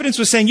now the evidence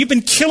was saying you've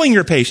been killing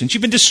your patients, you've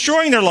been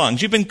destroying their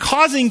lungs, you've been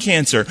causing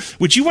cancer,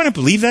 would you want to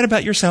believe that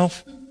about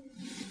yourself?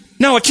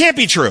 No, it can't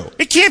be true.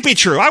 It can't be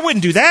true. I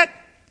wouldn't do that.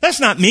 That's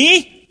not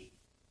me.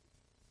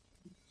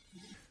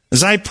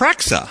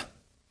 Zyprexa,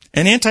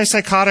 an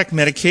antipsychotic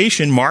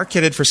medication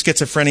marketed for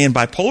schizophrenia and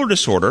bipolar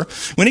disorder,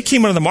 when it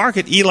came onto the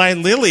market, Eli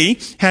Lilly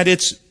had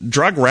its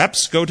drug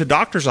reps go to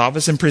doctor's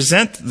office and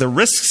present the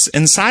risks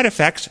and side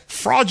effects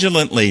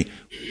fraudulently,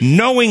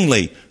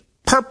 knowingly,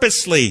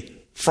 purposely,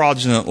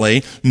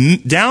 fraudulently,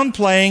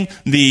 downplaying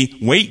the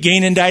weight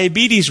gain and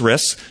diabetes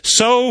risks,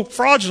 so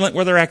fraudulent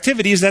were their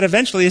activities that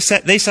eventually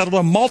they settled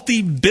a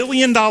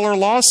multi-billion-dollar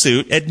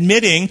lawsuit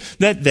admitting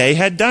that they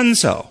had done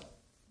so.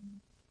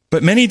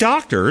 But many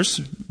doctors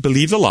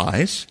believed the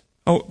lies,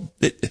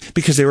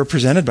 Because they were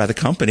presented by the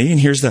company, and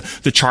here's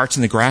the charts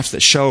and the graphs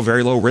that show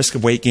very low risk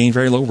of weight gain,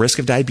 very low risk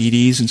of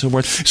diabetes, and so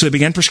forth. So they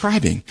began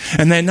prescribing.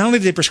 And then not only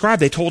did they prescribe,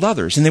 they told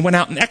others, and they went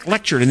out and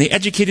lectured, and they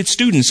educated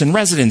students and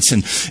residents,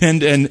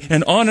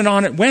 and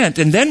on it went.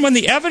 And then when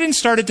the evidence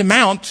started to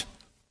mount,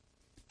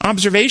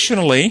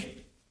 observationally,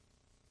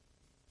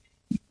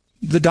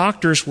 the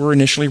doctors were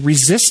initially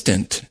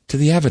resistant to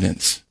the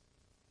evidence.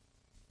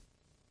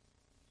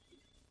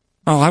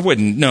 Oh, I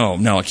wouldn't. No,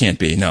 it can't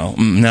be. No,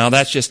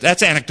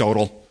 that's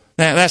anecdotal.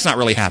 That's not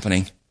really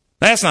happening.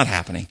 That's not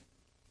happening.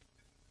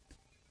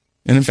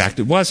 And in fact,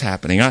 it was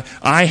happening.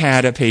 I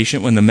had a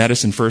patient when the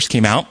medicine first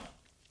came out,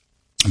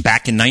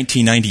 back in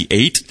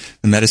 1998.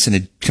 The medicine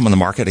had come on the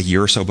market a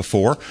year or so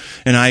before,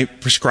 and I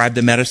prescribed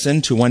the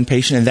medicine to one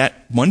patient, and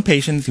that one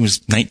patient, he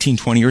was 19,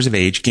 20 years of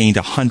age, gained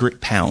 100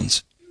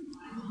 pounds.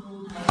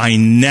 I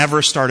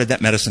never started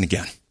that medicine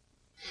again.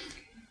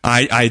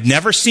 I'd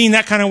never seen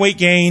that kind of weight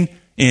gain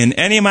in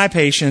any of my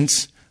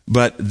patients,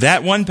 but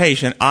that one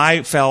patient,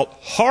 I felt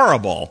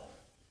horrible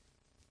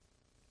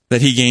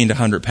that he gained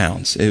 100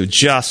 pounds. It was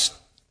just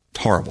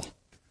horrible.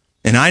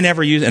 And I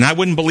never used, and I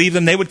wouldn't believe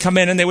them. They would come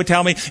in and they would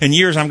tell me, in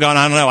years I'm going,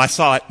 I don't know, I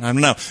saw it, I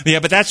don't know. Yeah,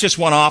 but that's just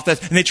one off. And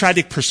they tried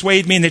to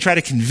persuade me and they tried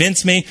to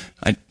convince me.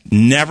 I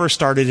never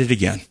started it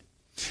again.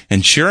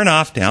 And sure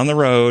enough, down the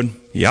road,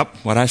 yep,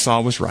 what I saw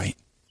was right.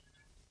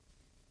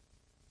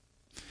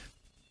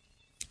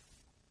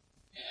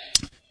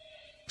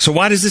 So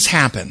why does this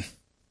happen?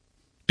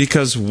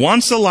 Because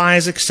once a lie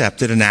is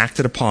accepted and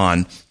acted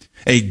upon,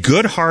 a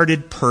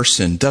good-hearted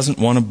person doesn't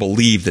want to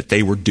believe that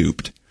they were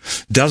duped.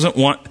 Doesn't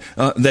want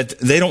that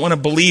they don't want to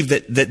believe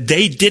that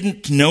they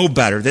didn't know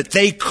better, that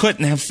they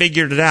couldn't have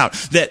figured it out,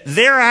 that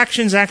their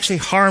actions actually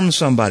harm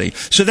somebody.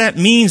 So that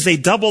means they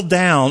double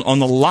down on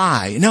the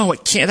lie. No,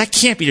 it can't. That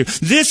can't be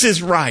true. This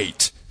is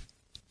right.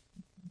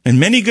 And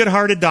many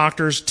good-hearted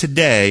doctors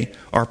today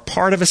are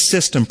part of a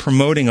system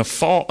promoting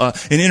an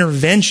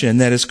intervention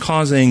that is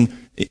causing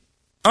an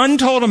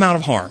untold amount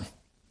of harm.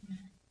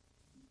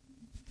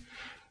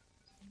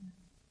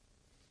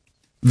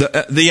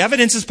 The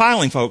evidence is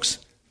piling, folks.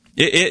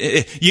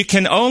 You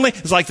can only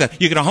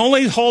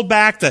hold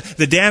back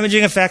the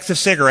damaging effects of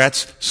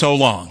cigarettes so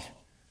long.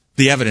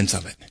 The evidence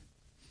of it.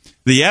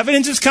 The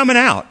evidence is coming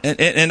out,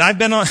 and I've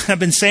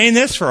been saying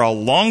this for a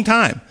long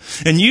time,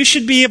 and you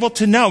should be able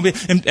to know.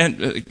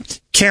 And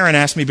Karen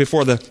asked me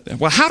before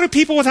how do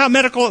people without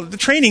medical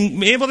training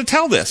be able to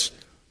tell this?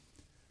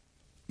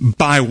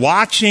 By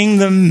watching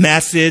the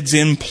methods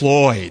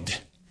employed.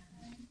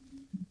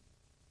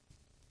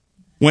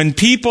 When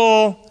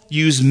people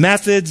use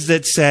methods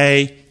that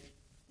say,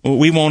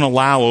 we won't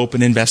allow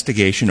open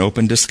investigation,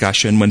 open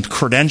discussion, when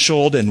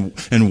credentialed and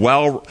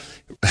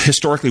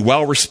historically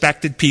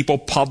well-respected people,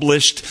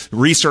 published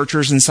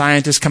researchers and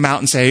scientists come out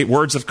and say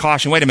words of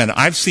caution. Wait a minute,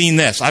 I've seen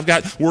this. I've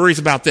got worries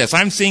about this.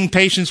 I'm seeing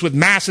patients with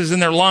masses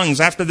in their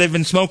lungs after they've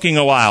been smoking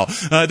a while.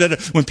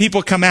 When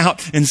people come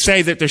out and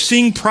say that they're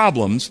seeing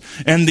problems,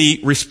 and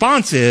the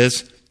response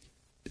is,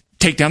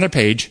 take down their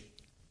page,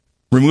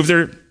 remove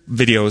their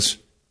videos,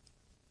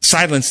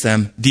 silence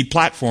them,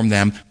 deplatform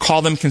them,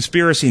 call them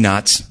conspiracy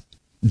nuts,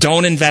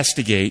 don't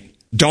investigate,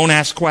 don't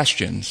ask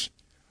questions.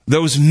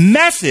 Those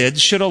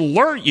methods should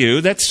alert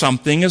you that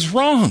something is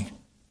wrong.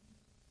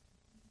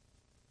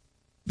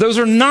 Those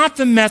are not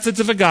the methods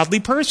of a godly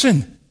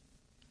person.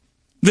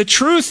 The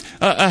truth,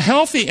 a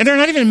healthy, and they're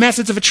not even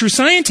methods of a true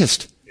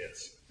scientist.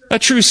 Yes. A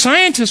true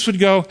scientist would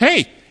go,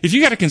 hey, if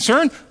you got a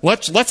concern,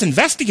 let's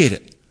investigate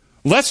it.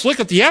 Let's look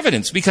at the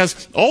evidence,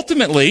 because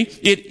ultimately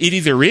it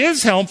either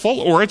is helpful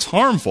or it's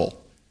harmful.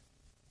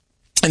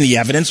 And the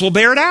evidence will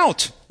bear it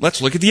out. Let's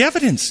look at the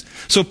evidence.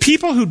 So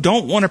people who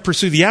don't want to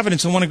pursue the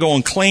evidence and want to go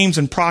on claims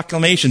and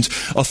proclamations,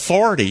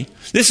 authority,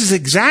 this is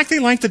exactly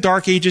like the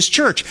Dark Ages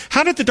church.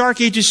 How did the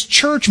Dark Ages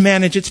church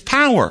manage its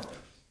power?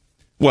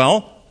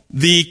 Well,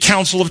 the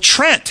Council of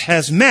Trent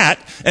has met,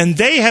 and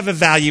they have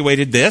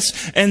evaluated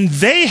this, and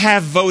they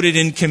have voted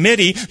in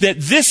committee that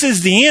this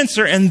is the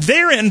answer, and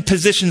they're in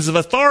positions of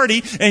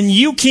authority, and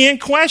you can't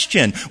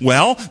question.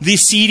 Well, the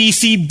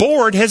CDC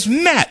board has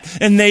met,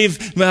 and they've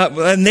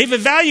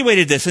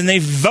evaluated this, and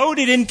they've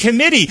voted in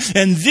committee,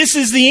 and this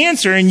is the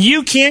answer, and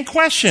you can't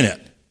question it.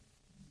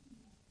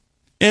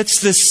 It's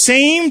the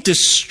same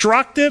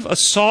destructive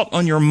assault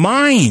on your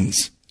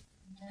minds.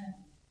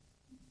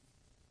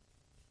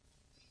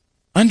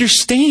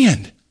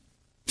 Understand,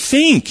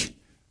 think,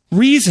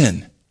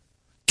 reason.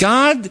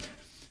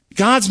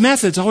 God's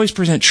methods always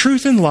present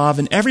truth and love,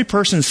 and every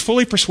person is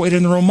fully persuaded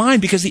in their own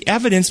mind because the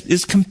evidence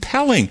is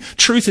compelling.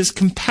 Truth is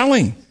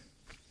compelling.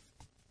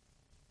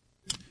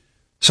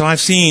 So I've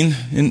seen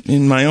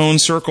in my own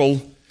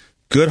circle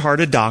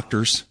good-hearted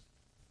doctors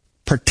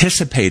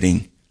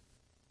participating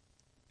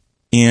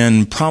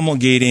in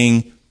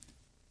promulgating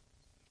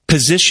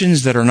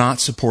positions that are not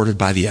supported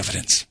by the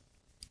evidence,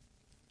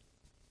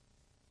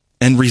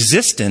 and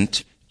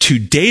resistant to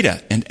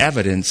data and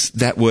evidence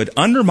that would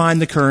undermine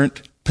the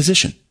current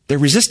position. They're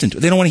resistant to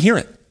it. They don't want to hear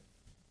it.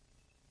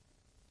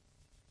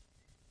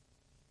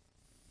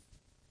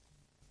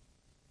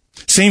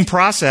 Same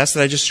process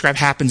that I just described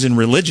happens in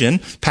religion.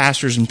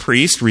 Pastors and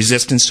priests,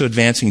 resistance to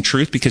advancing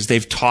truth because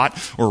they've taught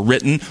or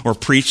written or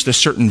preached a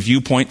certain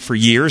viewpoint for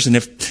years. And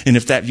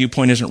if that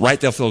viewpoint isn't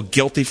right, they'll feel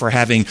guilty for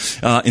having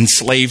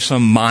enslaved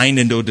some mind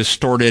into a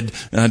distorted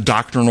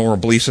doctrinal or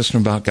belief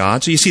system about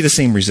God. So you see the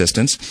same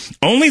resistance.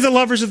 Only the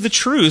lovers of the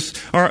truth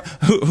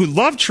who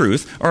love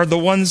truth are the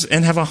ones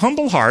and have a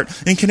humble heart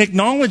and can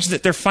acknowledge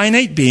that they're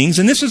finite beings.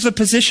 And this is the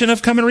position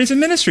of Come and Reason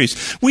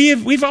Ministries.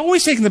 We've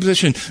always taken the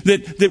position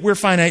that we're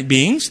finite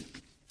beings,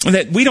 and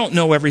that we don't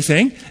know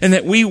everything, and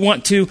that we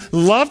want to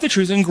love the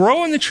truth and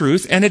grow in the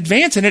truth and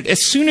advance in it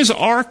as soon as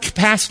our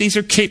capacities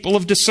are capable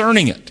of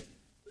discerning it.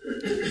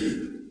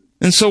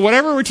 And so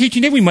whatever we're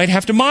teaching today, we might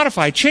have to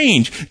modify,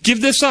 change,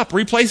 give this up,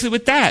 replace it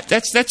with that.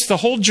 That's the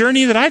whole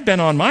journey that I've been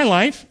on my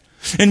life.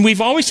 And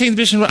we've always taken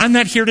the position, I'm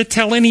not here to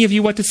tell any of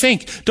you what to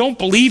think. Don't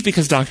believe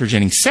because Dr.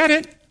 Jennings said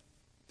it.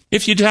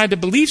 If you decide to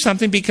believe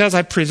something because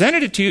I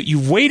presented it to you,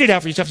 you've weighed it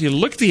out for yourself, you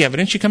look at the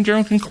evidence, you come to your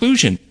own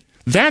conclusion.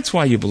 That's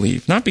why you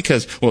believe. Not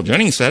because, well,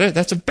 Jennings said it.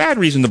 That's a bad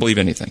reason to believe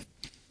anything.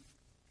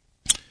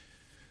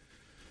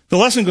 The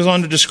lesson goes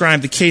on to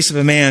describe the case of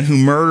a man who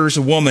murders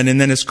a woman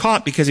and then is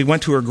caught because he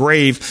went to her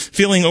grave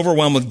feeling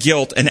overwhelmed with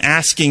guilt and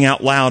asking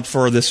out loud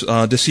for this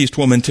deceased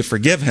woman to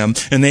forgive him.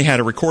 And they had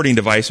a recording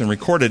device and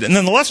recorded it. And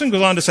then the lesson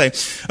goes on to say,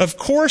 of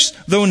course,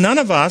 though none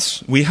of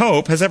us, we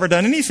hope, has ever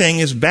done anything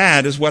as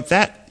bad as what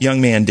that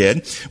young man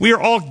did, we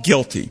are all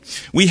guilty.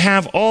 We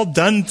have all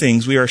done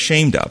things we are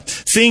ashamed of.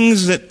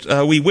 Things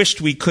that we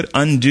wished we could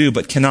undo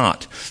but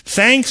cannot.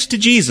 Thanks to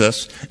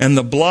Jesus and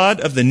the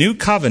blood of the new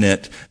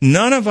covenant,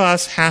 none of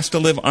us has to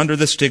live under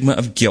the stigma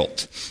of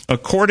guilt.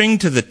 According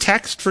to the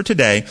text for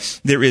today,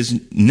 there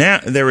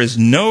is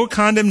no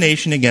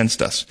condemnation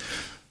against us.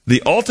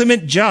 The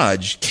ultimate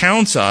judge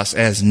counts us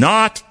as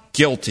not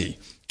guilty,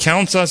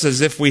 counts us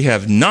as if we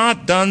have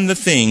not done the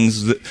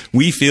things that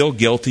we feel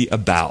guilty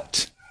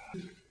about.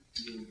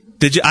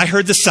 I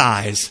heard the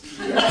sighs.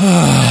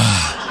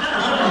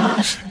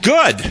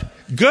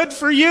 Good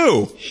for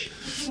you.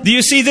 Do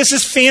you see, this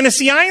is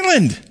Fantasy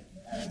Island.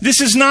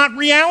 This is not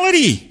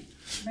reality.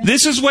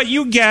 This is what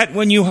you get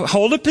when you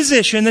hold a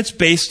position that's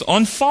based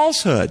on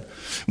falsehood.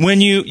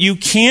 When you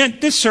can't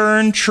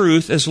discern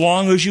truth as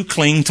long as you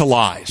cling to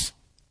lies.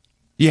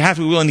 You have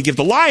to be willing to give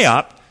the lie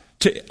up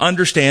to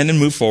understand and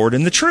move forward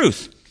in the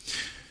truth.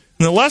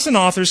 And the lesson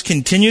authors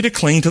continue to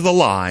cling to the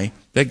lie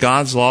that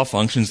God's law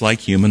functions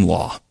like human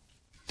law.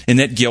 And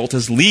that guilt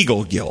is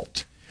legal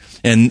guilt.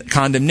 And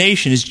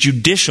condemnation is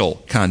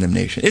judicial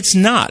condemnation. It's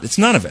not. It's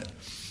none of it.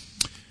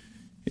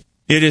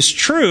 It is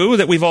true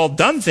that we've all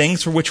done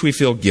things for which we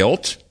feel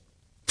guilt,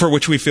 for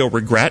which we feel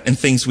regret, and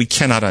things we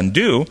cannot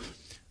undo.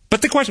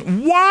 But the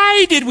question,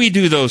 why did we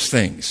do those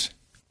things?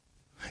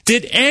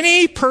 Did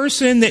any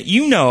person that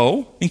you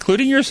know,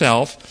 including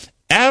yourself,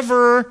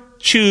 ever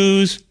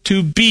choose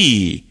to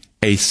be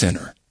a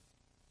sinner?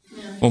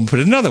 Well, put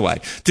it another way.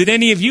 Did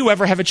any of you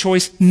ever have a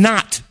choice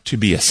not to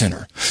be a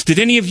sinner? Did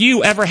any of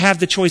you ever have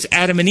the choice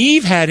Adam and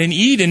Eve had in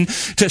Eden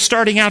to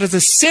starting out as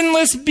a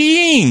sinless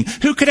being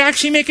who could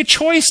actually make a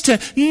choice to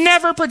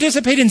never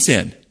participate in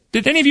sin?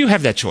 Did any of you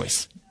have that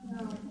choice?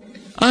 No.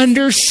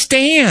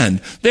 Understand,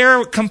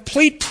 their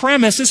complete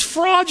premise is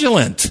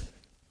fraudulent.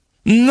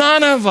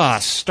 None of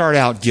us start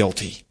out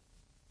guilty.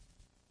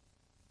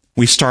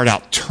 We start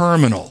out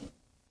terminal,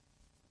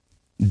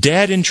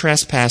 dead in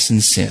trespass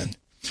and sin.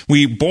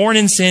 We born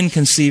in sin,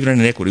 conceived in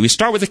iniquity. We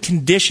start with a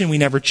condition we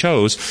never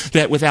chose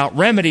that without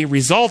remedy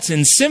results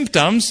in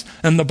symptoms,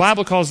 and the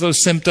Bible calls those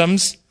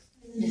symptoms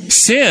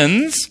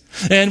sins.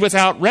 And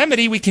without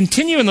remedy, we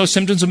continue in those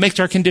symptoms, which makes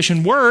our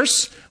condition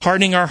worse,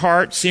 hardening our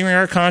heart, searing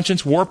our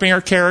conscience, warping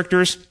our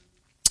characters,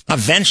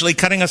 eventually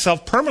cutting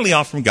ourselves permanently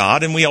off from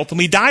God, and we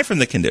ultimately die from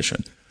the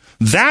condition.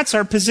 That's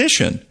our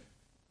position.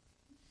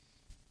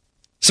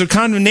 So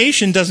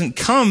condemnation doesn't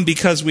come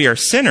because we are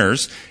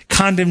sinners.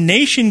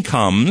 Condemnation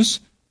comes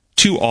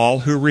to all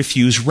who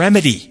refuse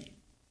remedy.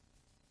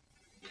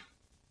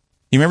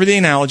 You remember the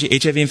analogy,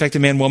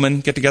 HIV-infected man, woman,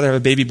 get together, have a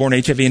baby born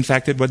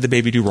HIV-infected. What did the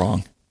baby do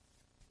wrong?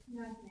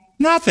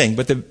 Nothing.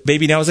 But the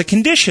baby now has a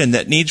condition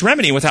that needs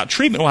remedy. Without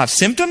treatment, will have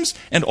symptoms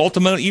and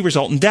ultimately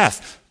result in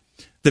death.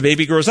 The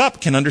baby grows up,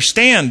 can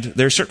understand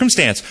their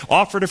circumstance,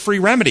 offered a free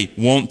remedy,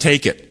 won't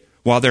take it.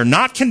 While they're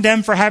not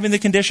condemned for having the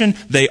condition,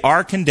 they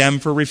are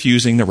condemned for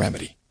refusing the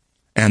remedy.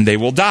 And they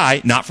will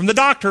die, not from the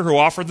doctor who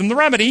offered them the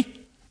remedy.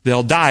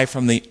 They'll die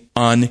from the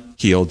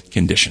unhealed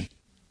condition.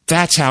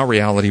 That's how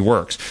reality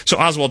works. So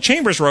Oswald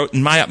Chambers wrote,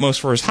 in My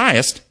Utmost for His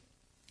Highest,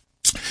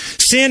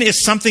 sin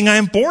is something I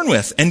am born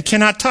with and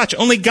cannot touch.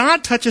 Only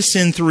God touches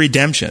sin through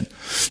redemption.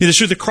 It is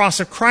through the cross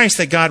of Christ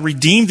that God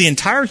redeemed the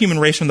entire human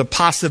race from the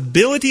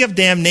possibility of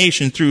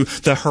damnation through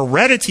the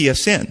heredity of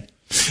sin.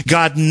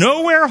 God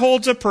nowhere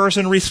holds a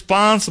person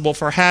responsible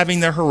for having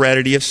the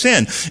heredity of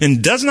sin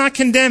and does not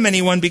condemn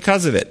anyone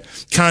because of it.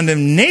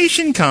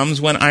 Condemnation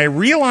comes when I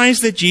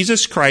realize that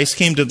Jesus Christ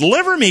came to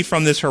deliver me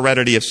from this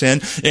heredity of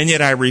sin, and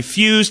yet I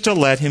refuse to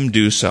let him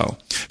do so.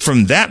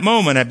 From that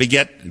moment, I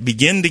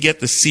begin to get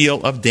the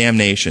seal of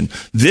damnation.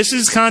 This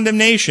is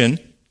condemnation,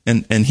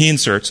 and he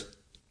inserts,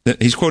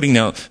 He's quoting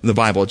now the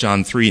Bible,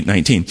 John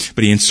 3:19,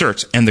 but he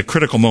inserts, and the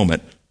critical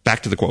moment,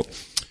 back to the quote,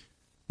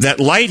 that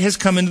light has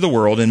come into the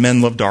world and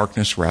men love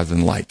darkness rather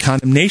than light.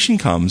 Condemnation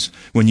comes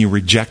when you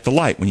reject the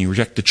light, when you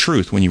reject the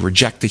truth, when you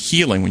reject the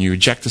healing, when you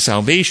reject the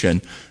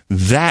salvation.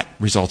 That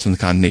results in the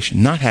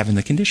condemnation, not having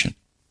the condition.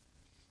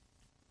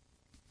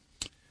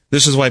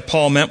 This is why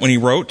Paul meant when he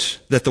wrote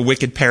that the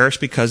wicked perish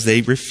because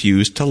they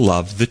refuse to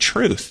love the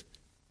truth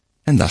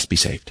and thus be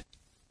saved.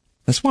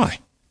 That's why.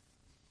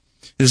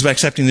 It is by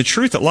accepting the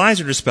truth that lies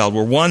are dispelled.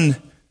 We're won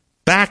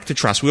back to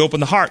trust. We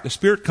open the heart, the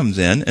Spirit comes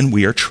in, and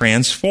we are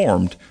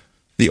transformed.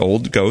 The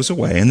old goes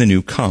away and the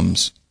new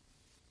comes.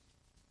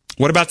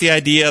 What about the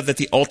idea that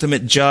the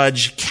ultimate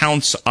judge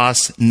counts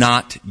us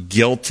not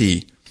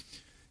guilty?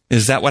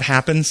 Is that what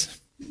happens?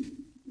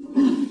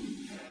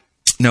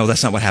 No,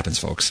 that's not what happens,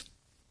 folks.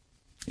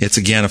 It's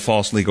again a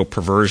false legal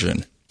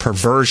perversion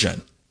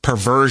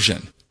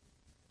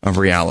of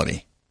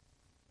reality.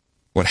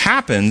 What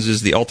happens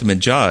is the ultimate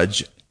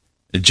judge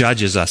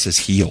judges us as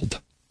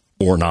healed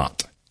or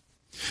not.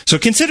 So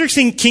consider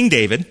King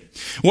David.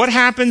 What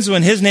happens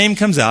when his name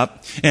comes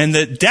up and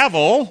the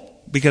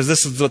devil, because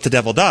this is what the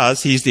devil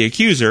does, he's the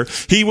accuser,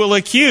 he will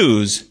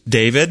accuse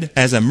David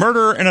as a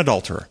murderer and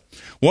adulterer.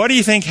 What do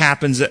you think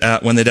happens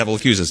when the devil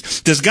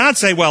accuses? Does God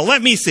say, well,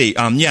 let me see.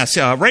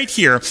 Right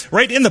here,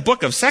 right in the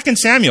book of 2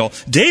 Samuel,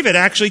 David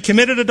actually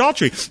committed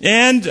adultery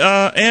and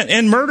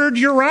murdered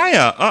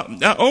Uriah.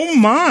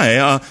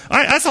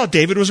 I thought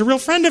David was a real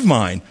friend of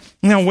mine.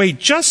 Now, wait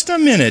just a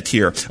minute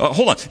here.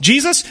 Hold on.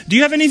 Jesus, do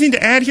you have anything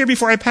to add here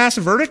before I pass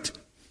a verdict?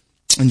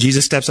 And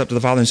Jesus steps up to the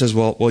Father and says,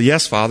 well,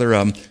 yes,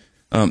 Father,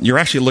 you're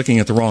actually looking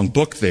at the wrong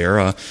book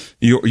there.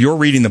 You're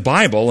reading the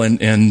Bible,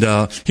 and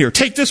here,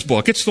 take this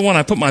book. It's the one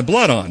I put my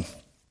blood on.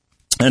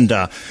 And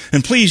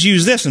please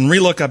use this and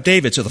relook up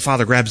David. So the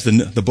Father grabs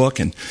the book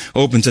and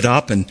opens it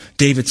up, and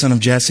David, son of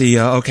Jesse.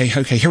 Okay,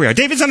 here we are.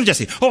 David, son of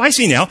Jesse. Oh, I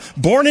see now.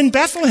 Born in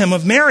Bethlehem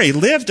of Mary,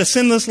 lived a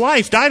sinless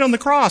life, died on the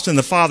cross. And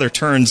the Father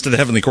turns to the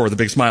heavenly court with a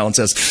big smile and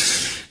says,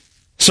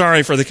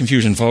 sorry for the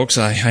confusion, folks.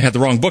 I had the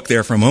wrong book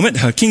there for a moment.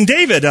 King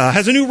David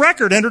has a new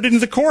record entered into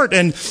the court,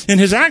 and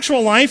his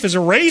actual life is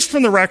erased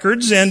from the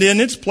records, and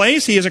in its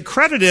place he is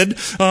accredited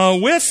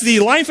with the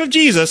life of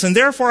Jesus, and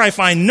therefore I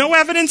find no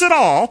evidence at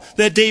all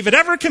that David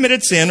ever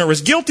committed sin or was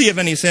guilty of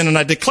any sin, and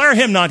I declare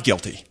him not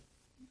guilty.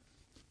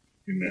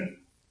 Amen.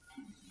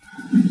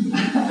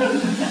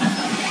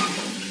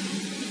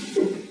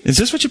 Is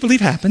this what you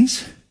believe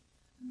happens?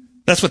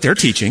 That's what they're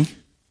teaching.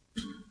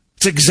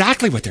 It's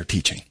exactly what they're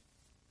teaching.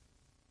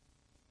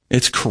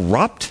 It's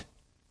corrupt.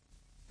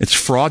 It's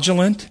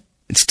fraudulent.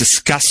 It's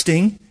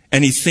disgusting.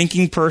 Any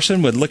thinking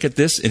person would look at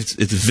this. It's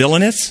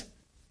villainous.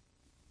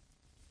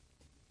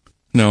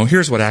 No,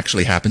 here's what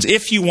actually happens.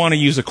 If you want to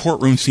use a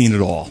courtroom scene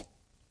at all,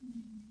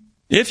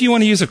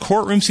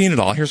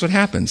 here's what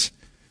happens.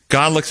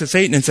 God looks at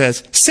Satan and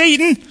says,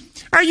 Satan,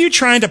 are you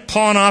trying to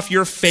pawn off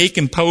your fake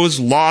imposed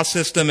law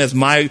system as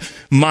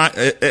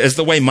as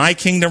the way my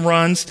kingdom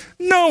runs?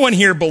 No one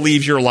here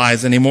believes your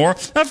lies anymore.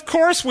 Of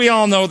course, we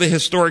all know the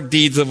historic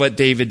deeds of what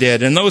David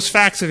did, and those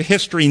facts of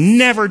history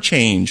never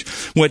change.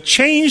 What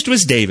changed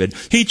was David.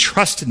 He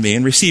trusted me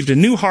and received a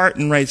new heart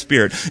and right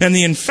spirit, and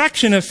the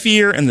infection of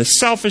fear and the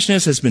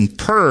selfishness has been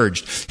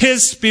purged.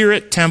 His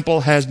spirit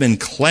temple has been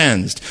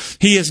cleansed.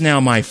 He is now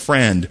my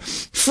friend,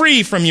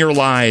 free from your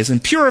lies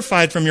and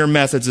purified from your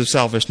methods of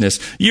selfishness.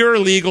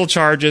 Your legal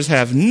charges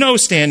have no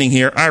standing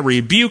here. I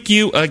rebuke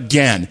you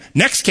again.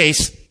 Next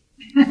case.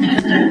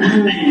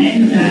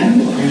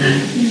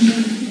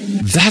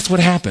 That's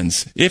what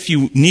happens if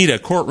you need a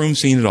courtroom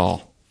scene at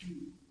all.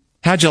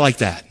 How'd you like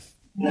that?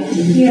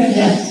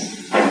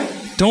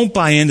 Yes. Don't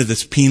buy into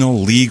this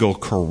penal legal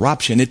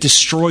corruption. It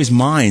destroys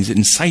minds. It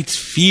incites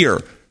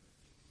fear.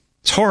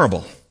 It's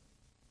horrible.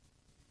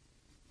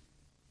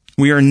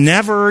 We are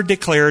never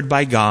declared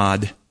by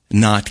God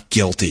not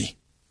guilty.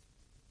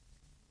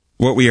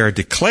 What we are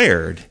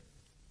declared,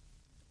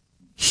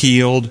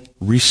 healed,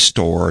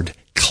 restored,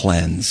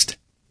 cleansed,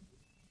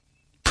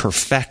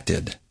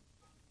 perfected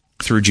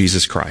through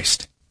Jesus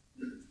Christ.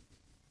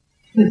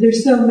 But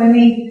there's so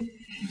many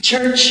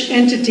church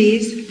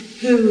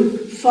entities who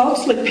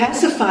falsely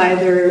pacify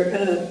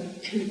their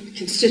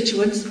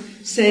constituents,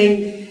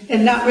 saying,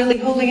 and not really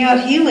holding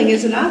out healing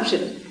as an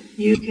option.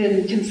 You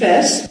can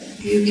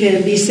confess, you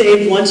can be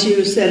saved once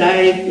you said,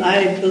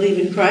 I believe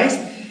in Christ.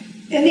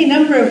 Any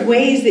number of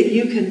ways that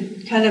you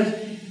can kind of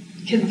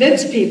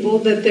convince people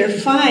that they're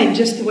fine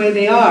just the way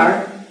they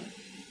are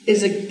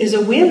is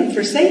a win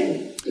for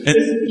Satan.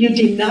 You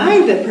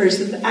deny the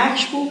person the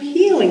actual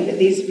healing that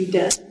needs to be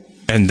done.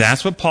 And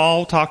that's what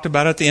Paul talked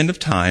about at the end of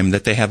time,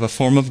 that they have a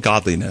form of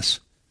godliness,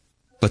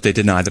 but they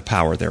deny the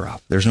power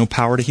thereof. There's no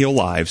power to heal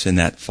lives in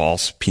that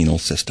false penal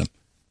system.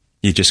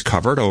 You just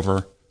cover it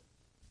over,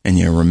 and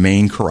you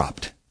remain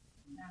corrupt.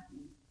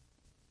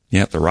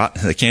 Yep,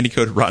 the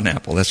candy-coated rotten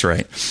apple, that's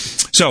right.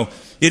 So,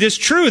 it is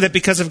true that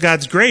because of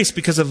God's grace,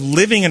 because of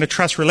living in a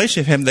trust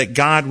relationship with Him, that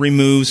God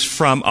removes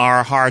from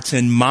our hearts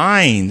and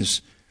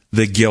minds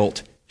the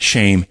guilt,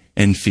 shame,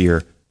 and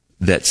fear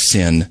that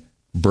sin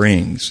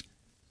brings.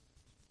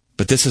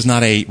 But this is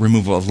not a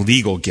removal of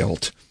legal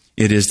guilt.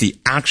 It is the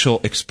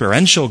actual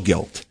experiential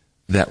guilt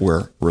that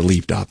we're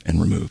relieved of and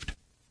removed.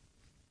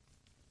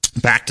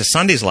 Back to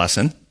Sunday's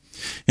lesson.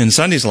 In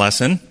Sunday's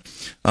lesson,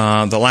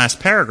 the last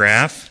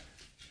paragraph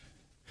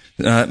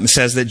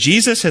says that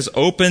Jesus has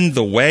opened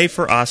the way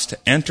for us to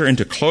enter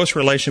into close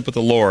relationship with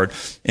the Lord,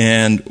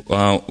 and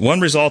one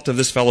result of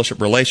this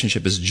fellowship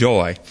relationship is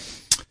joy.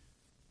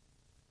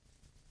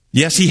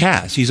 Yes, he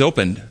has. He's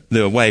opened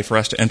the way for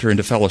us to enter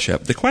into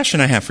fellowship. The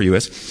question I have for you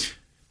is,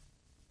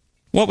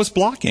 what was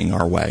blocking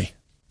our way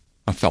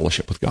of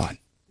fellowship with God?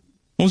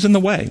 What was in the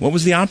way? What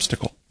was the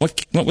obstacle?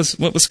 What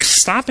was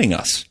stopping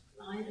us?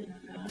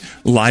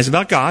 Lies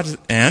about God.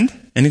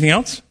 And anything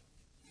else?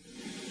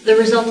 The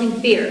resulting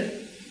fear.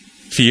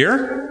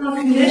 Fear?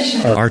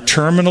 Our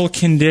terminal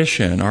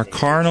condition, our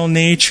carnal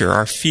nature,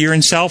 our fear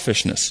and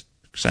selfishness.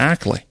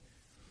 Exactly.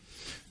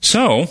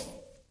 So,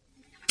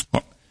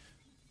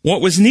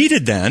 what was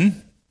needed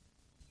then?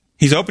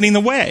 He's opening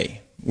the way.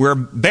 We're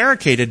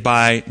barricaded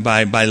by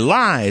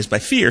lies, by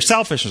fear,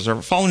 selfishness,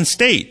 or fallen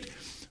state.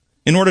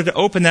 In order to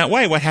open that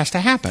way, what has to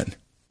happen?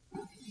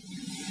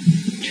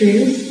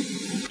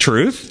 Truth.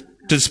 Truth?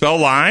 To dispel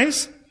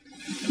lies?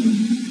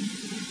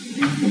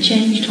 A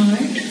changed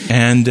heart.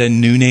 And a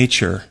new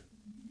nature.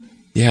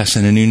 Yes,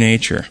 and a new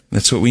nature.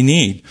 That's what we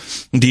need.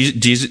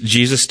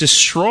 Jesus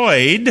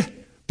destroyed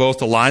both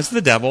the lies of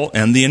the devil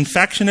and the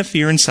infection of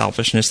fear and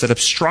selfishness that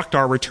obstruct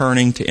our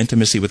returning to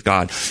intimacy with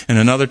God. And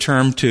another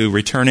term to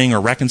returning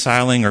or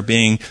reconciling or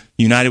being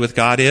united with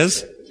God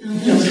is?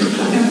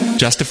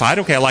 Justified.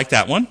 Okay, I like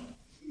that one.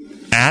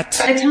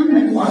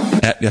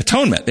 Atonement.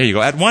 Atonement. There you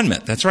go.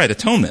 At-one-ment. That's right,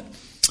 atonement.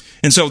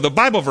 And so the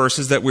Bible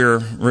verses that we're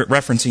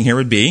referencing here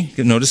would be,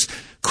 notice,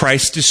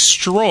 Christ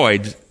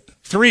destroyed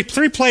three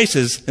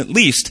places at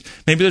least.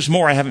 Maybe there's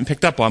more I haven't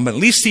picked up on, but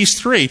at least these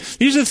three.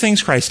 These are the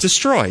things Christ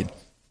destroyed.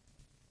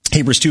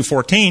 Hebrews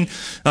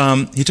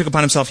 2:14, he took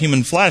upon himself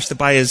human flesh that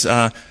by his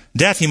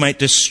death he might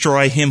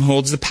destroy him who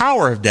holds the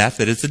power of death,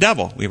 that is the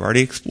devil. We've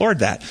already explored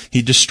that.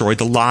 He destroyed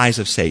the lies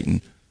of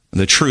Satan.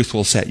 The truth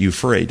will set you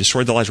free.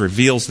 Destroyed the lies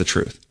reveals the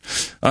truth.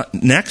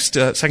 Next,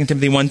 2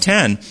 Timothy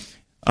 1:10,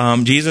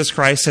 Jesus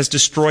Christ has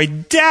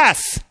destroyed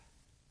death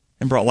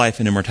and brought life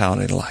and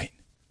immortality to light.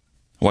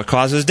 What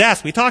causes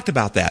death? We talked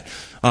about that.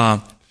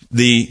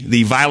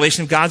 The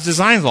violation of God's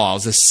design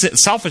laws, the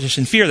selfishness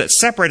and fear that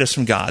separate us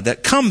from God,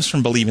 that comes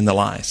from believing the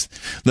lies.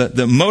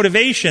 The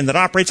motivation that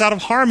operates out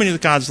of harmony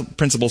with God's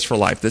principles for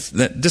life,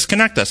 that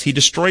disconnect us. He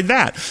destroyed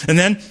that. And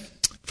then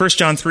 1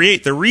 John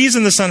 3:8, the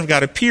reason the Son of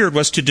God appeared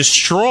was to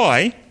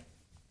destroy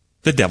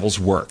the devil's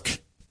work.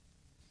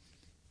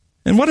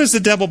 And what has the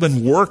devil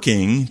been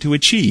working to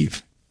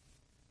achieve?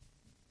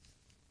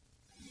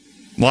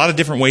 A lot of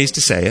different ways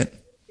to say it.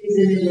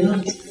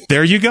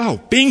 There you go.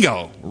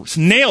 Bingo.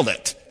 Nailed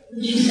it.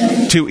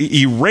 To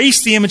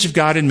erase the image of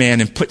God in man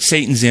and put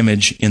Satan's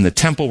image in the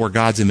temple where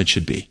God's image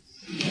should be.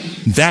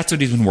 That's what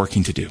he's been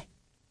working to do.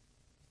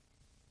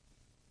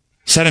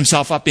 Set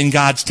himself up in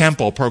God's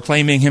temple,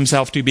 proclaiming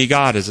himself to be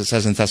God, as it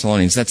says in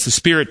Thessalonians. That's the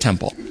spirit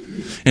temple.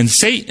 And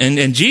Satan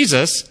and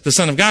Jesus, the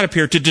Son of God,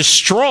 appeared to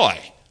destroy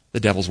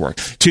the devil's work.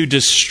 To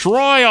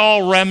destroy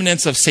all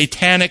remnants of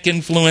satanic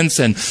influence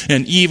and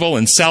evil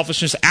and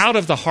selfishness out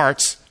of the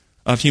hearts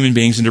of human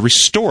beings and to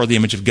restore the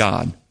image of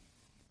God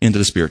into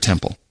the spirit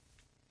temple.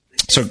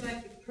 So,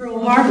 like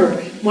Pearl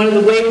Harbor, one of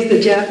the ways the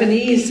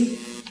Japanese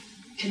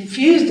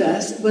confused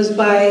us was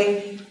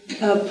by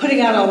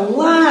putting out a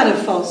lot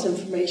of false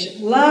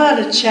information, a lot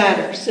of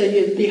chatter. So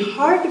it'd be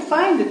hard to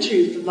find the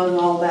truth among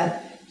all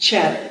that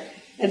chatter.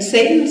 And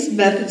Satan's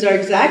methods are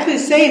exactly the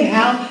same.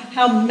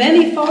 How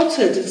many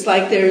falsehoods? It's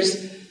like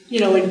there's,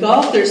 in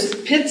golf, there's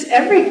pits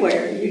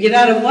everywhere. You get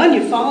out of one,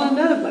 you fall in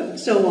another one, and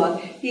so on.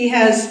 He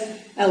has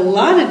a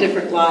lot of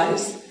different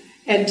lies.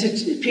 And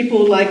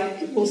people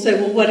will say,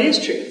 well, what is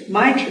truth?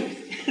 My truth.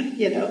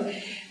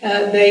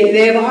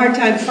 They have a hard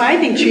time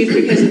finding truth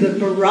because of the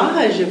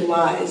barrage of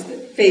lies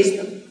that face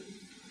them.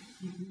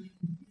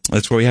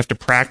 That's where we have to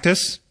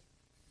practice,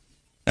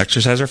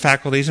 exercise our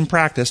faculties and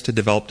practice to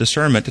develop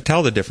discernment to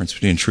tell the difference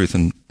between truth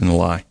and a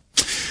lie.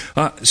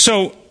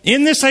 So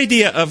in this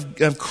idea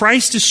of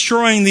Christ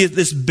destroying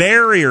these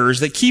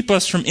barriers that keep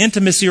us from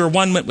intimacy or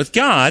one-ment with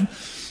God,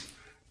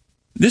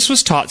 this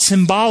was taught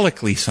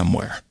symbolically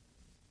somewhere.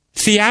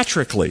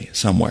 Theatrically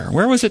somewhere.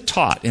 Where was it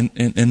taught?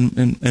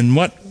 In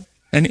what?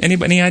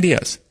 Any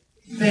ideas?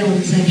 Veil in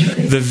the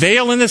sanctuary. The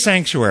veil in the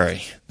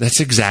sanctuary. That's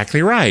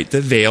exactly right.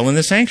 The veil in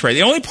the sanctuary.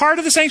 The only part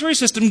of the sanctuary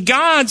system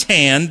God's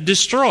hand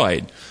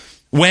destroyed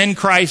when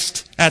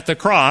Christ at the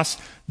cross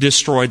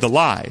destroyed the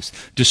lies,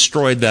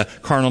 destroyed the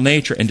carnal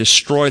nature, and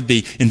destroyed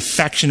the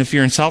infection of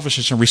fear and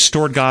selfishness and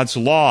restored God's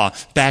law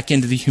back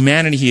into the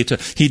humanity he took.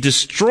 He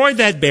destroyed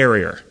that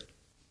barrier.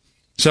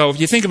 So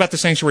if you think about the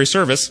sanctuary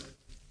service,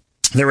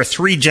 there were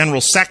three general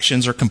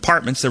sections or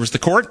compartments. There was the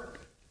court,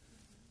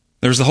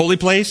 there was the holy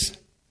place,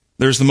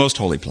 there's the most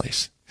holy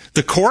place.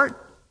 The court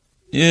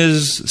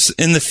is,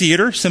 in the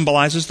theater,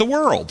 symbolizes the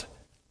world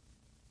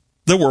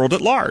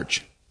at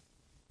large.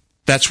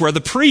 That's where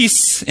the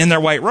priests in their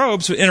white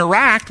robes would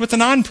interact with the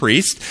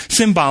non-priest.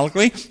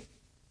 Symbolically,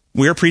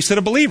 we are priesthood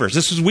of believers.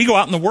 This is, we go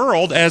out in the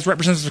world as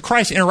representatives of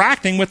Christ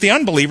interacting with the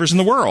unbelievers in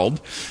the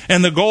world.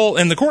 And the goal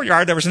in the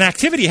courtyard, there was an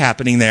activity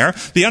happening there.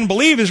 The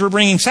unbelievers were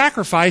bringing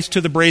sacrifice to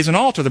the brazen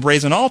altar. The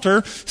brazen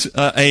altar,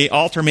 a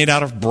altar made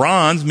out of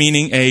bronze,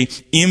 meaning a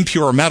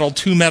impure metal,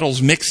 two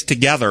metals mixed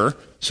together.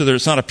 So that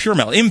it's not a pure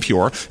metal,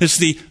 impure. It's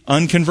the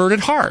unconverted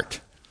heart.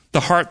 The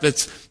heart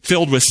that's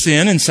filled with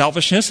sin and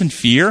selfishness and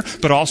fear,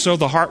 but also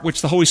the heart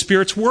which the Holy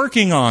Spirit's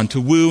working on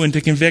to woo and to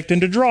convict and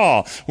to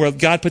draw, where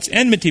God puts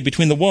enmity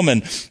between the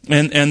woman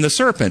and the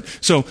serpent.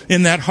 So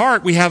in that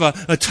heart, we have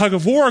a tug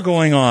of war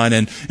going on,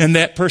 and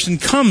that person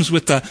comes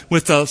with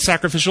the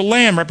sacrificial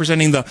lamb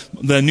representing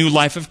the new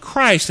life of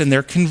Christ, and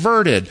they're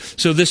converted.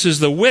 So this is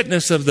the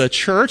witness of the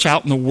church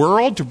out in the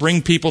world to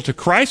bring people to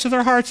Christ with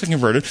their hearts and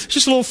converted. It's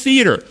just a little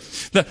theater.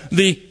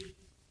 The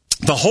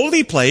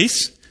holy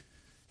place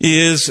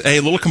is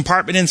a little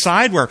compartment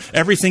inside where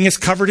everything is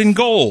covered in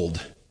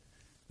gold.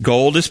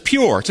 Gold is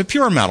pure. It's a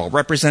pure metal. It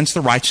represents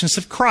the righteousness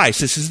of Christ.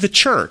 This is the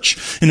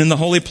church. And in the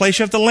holy place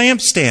you have the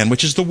lampstand,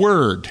 which is the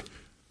Word.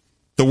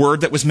 The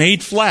Word that was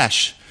made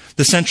flesh.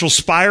 The central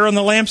spire on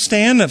the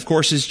lampstand, of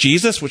course, is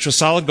Jesus, which was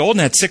solid gold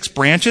and had 6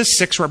 branches.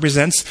 6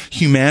 represents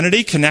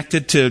humanity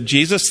connected to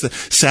Jesus. The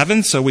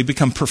 7, so we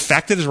become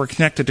perfected as we're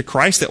connected to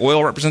Christ. The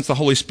oil represents the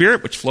Holy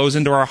Spirit, which flows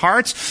into our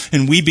hearts,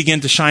 and we begin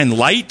to shine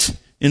light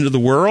into the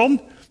world.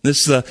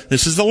 This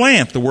is the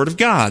lamp, the Word of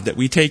God, that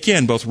we take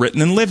in, both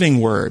written and living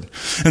Word.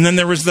 And then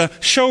there was the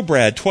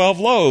showbread, 12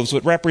 loaves,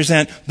 which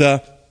represent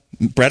the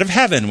bread of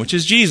heaven, which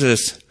is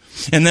Jesus.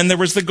 And then there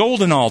was the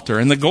golden altar,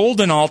 and the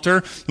golden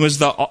altar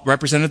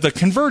represented the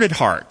converted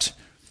heart,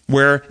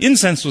 where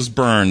incense was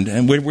burned,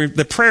 and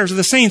the prayers of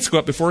the saints go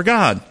up before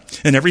God.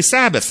 And every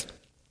Sabbath,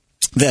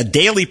 the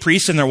daily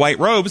priests in their white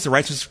robes, the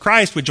righteousness of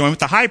Christ, would join with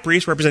the high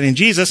priest, representing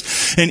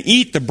Jesus, and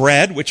eat the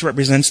bread, which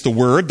represents the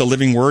Word, the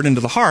living Word,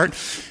 into the heart.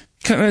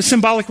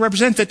 Symbolic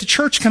represent that the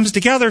church comes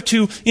together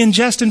to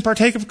ingest and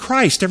partake of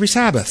Christ every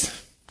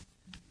Sabbath.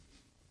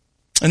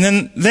 And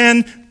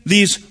then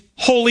these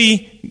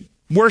holy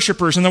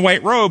worshipers in the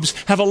white robes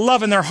have a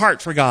love in their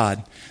heart for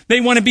God. They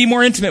want to be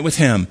more intimate with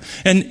Him.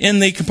 And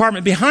in the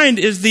compartment behind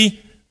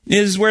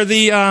is where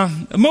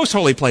the most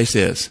holy place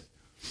is.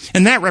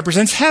 And that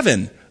represents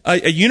heaven.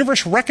 A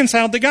universe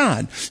reconciled to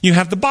God. You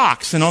have the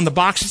box, and on the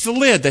box is the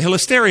lid, the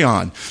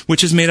hilasterion,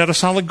 which is made out of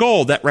solid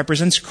gold. That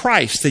represents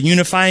Christ, the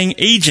unifying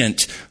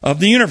agent of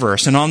the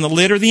universe. And on the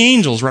lid are the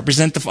angels,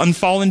 represent the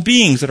unfallen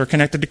beings that are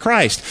connected to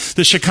Christ.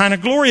 The Shekinah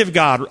glory of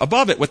God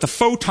above it with the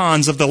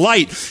photons of the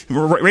light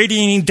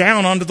radiating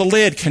down onto the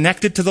lid,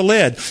 connected to the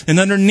lid. And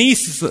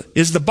underneath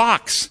is the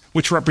box,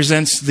 which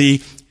represents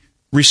the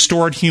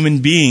restored human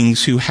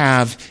beings who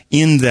have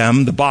in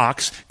them the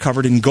box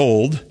covered in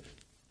gold.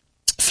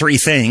 3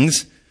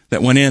 things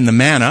that went in: the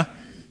manna,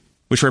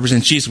 which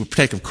represents Jesus, we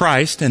partake of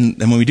Christ, and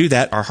when we do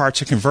that, our hearts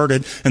are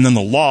converted. And then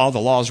the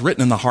law is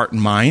written in the heart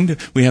and mind.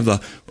 We have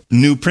the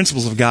new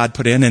principles of God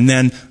put in, and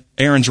then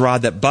Aaron's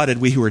rod that budded,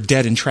 we who are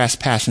dead in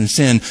trespass and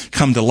sin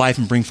come to life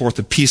and bring forth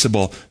the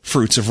peaceable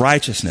fruits of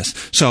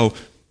righteousness. So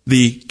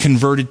the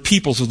converted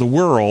peoples of the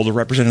world are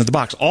represented in the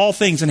box. All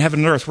things in heaven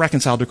and earth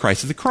reconciled to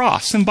Christ at the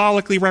cross,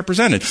 symbolically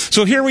represented.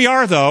 So here we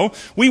are, though.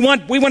 We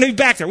want to be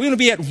back there. We want to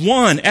be at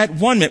one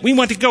minute. We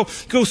want to go,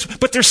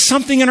 but there's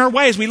something in our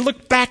way. As we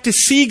look back to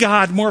see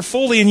God more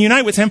fully and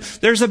unite with Him,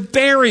 there's a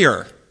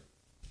barrier.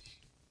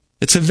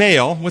 It's a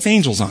veil with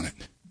angels on it.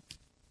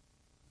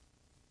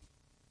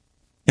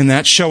 And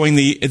that's showing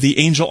the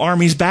angel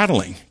armies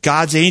battling.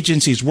 God's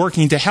agencies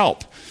working to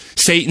help.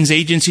 Satan's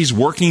agencies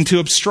working to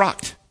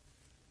obstruct.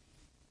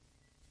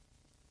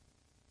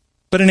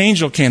 But an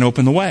angel can't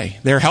open the way.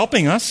 They're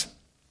helping us.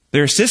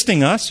 They're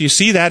assisting us. You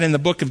see that in the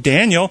book of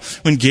Daniel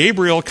when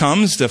Gabriel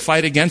comes to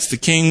fight against the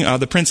king,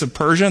 the prince of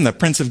Persia and the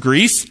prince of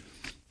Greece.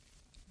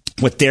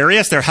 With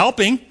Darius, they're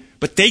helping,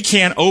 but they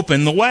can't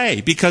open the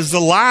way because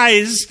the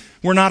lies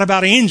were not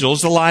about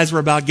angels. The lies were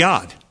about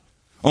God.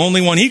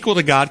 Only one equal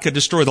to God could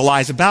destroy the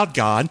lies about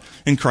God,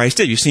 and Christ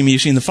did. You see me,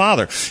 you've seen the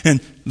Father.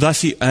 And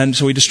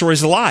so He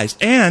destroys the lies.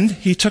 And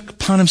He took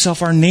upon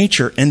Himself our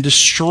nature and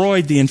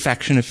destroyed the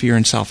infection of fear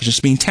and selfishness,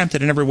 being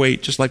tempted in every way,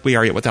 just like we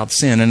are, yet without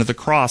sin. And at the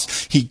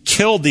cross, He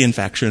killed the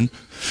infection,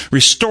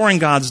 restoring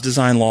God's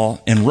design law,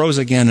 and rose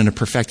again in a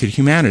perfected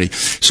humanity.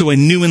 So a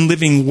new and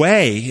living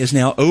way is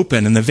now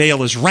open, and the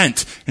veil is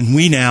rent, and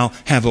we now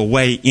have a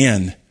way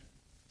in.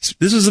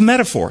 This is a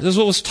metaphor. This is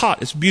what was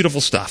taught. It's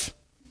beautiful stuff.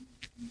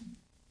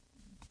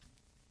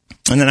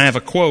 And then I have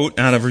a quote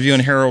out of Review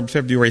and Herald,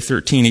 February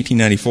 13,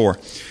 1894.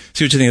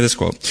 See what you think of this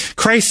quote.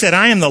 Christ said,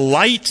 "I am the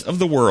light of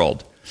the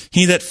world.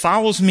 He that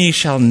follows me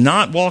shall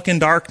not walk in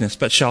darkness,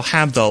 but shall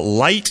have the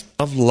light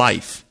of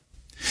life."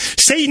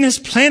 Satan has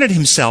planted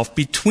himself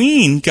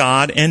between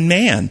God and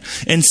man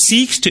and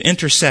seeks to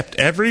intercept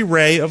every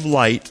ray of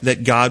light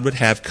that God would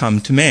have come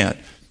to man.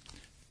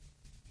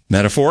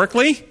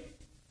 Metaphorically,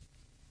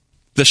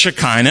 The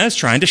Shekinah is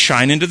trying to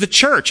shine into the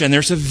church, and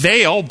there's a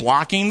veil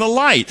blocking the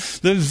light.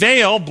 The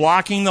veil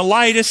blocking the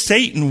light is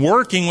Satan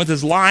working with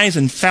his lies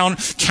and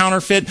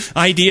counterfeit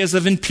ideas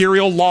of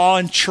imperial law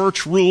and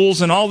church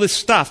rules and all this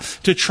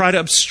stuff to try to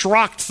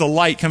obstruct the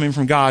light coming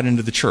from God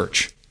into the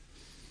church.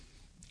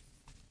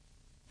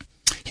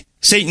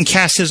 Satan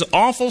casts his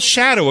awful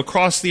shadow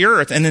across the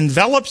earth and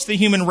envelops the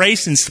human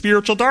race in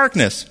spiritual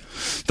darkness.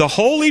 The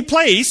holy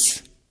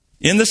place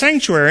in the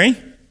sanctuary,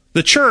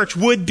 the church,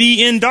 would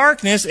be in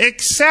darkness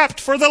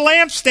except for the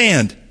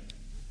lampstand.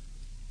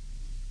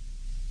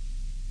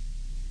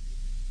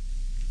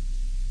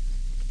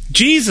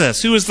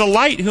 Jesus, who is the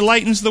light who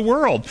lightens the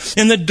world.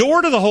 And the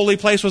door to the holy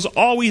place was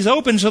always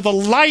open, so the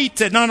light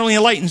that not only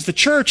lightens the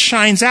church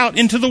shines out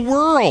into the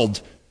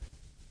world.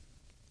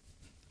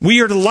 We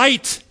are the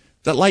light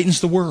that lightens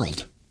the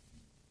world.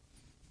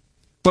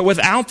 But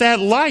without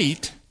that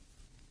light,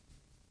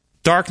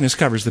 darkness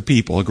covers the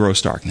people, a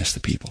gross darkness,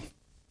 the people.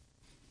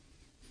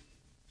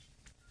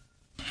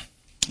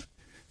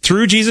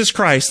 Through Jesus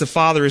Christ, the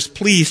Father is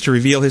pleased to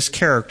reveal his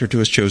character to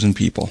his chosen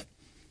people.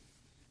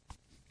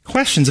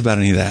 Questions about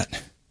any of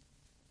that?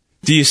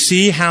 Do you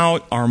see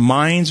how our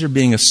minds are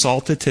being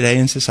assaulted today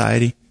in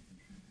society?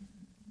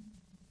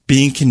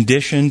 Being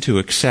conditioned to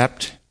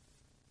accept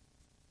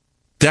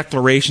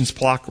declarations,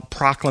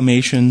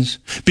 proclamations,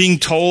 being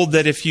told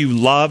that if you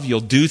love,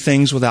 you'll do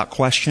things without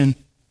question.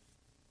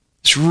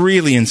 It's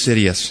really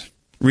insidious.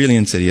 Really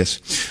insidious.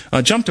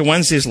 Jump to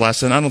Wednesday's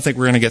lesson. I don't think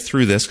we're going to get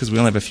through this because we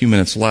only have a few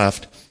minutes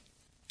left.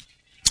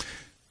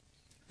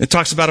 It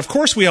talks about, of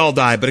course we all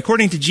die, but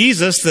according to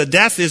Jesus, the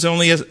death is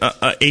only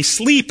a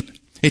sleep,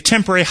 a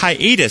temporary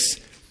hiatus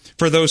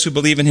for those who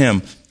believe in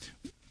him.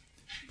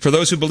 For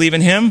those who believe in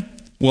him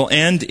will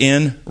end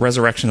in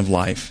resurrection of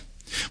life.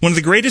 One of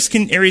the greatest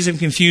areas of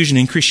confusion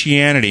in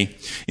Christianity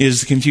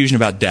is the confusion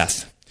about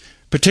death.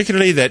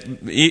 Particularly that,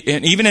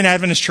 even in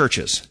Adventist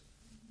churches,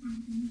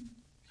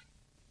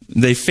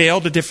 they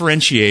fail to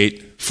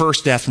differentiate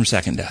first death from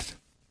second death.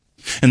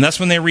 And thus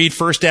when they read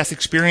first death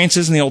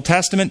experiences in the Old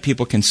Testament,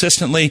 people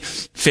consistently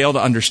fail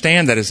to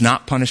understand that is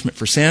not punishment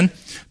for sin.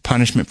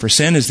 Punishment for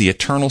sin is the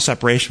eternal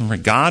separation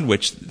from God,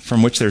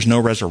 from which there's no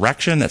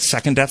resurrection. That's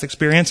second death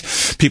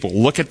experience. People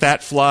look at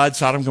that flood,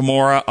 Sodom,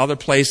 Gomorrah, other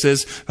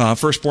places,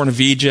 firstborn of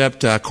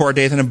Egypt, Korah,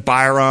 Dathan, and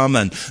Abiram,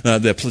 and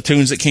the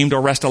platoons that came to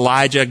arrest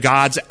Elijah,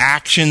 God's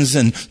actions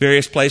in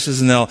various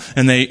places,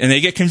 and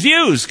they get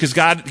confused because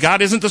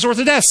God isn't the source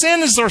of death. Sin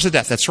is the source of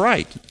death. That's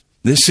right.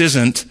 This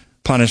isn't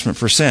punishment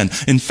for sin.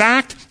 In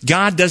fact,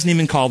 God doesn't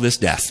even call this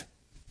death.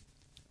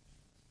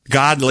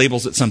 God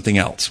labels it something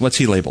else. What's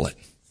he label it?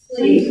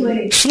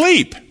 Sleep.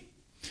 Sleep.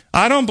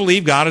 I don't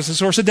believe God is the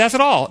source of death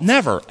at all.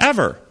 Never,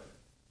 ever.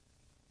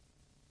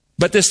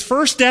 But this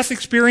first death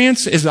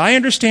experience, as I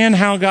understand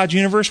how God's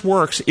universe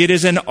works, it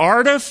is an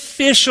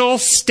artificial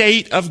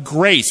state of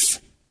grace.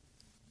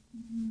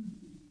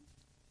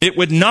 It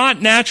would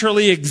not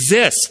naturally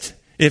exist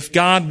if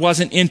God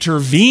wasn't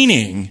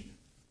intervening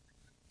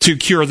to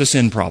cure the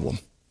sin problem.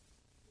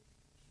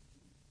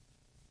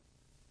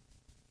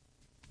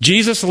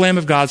 Jesus, the Lamb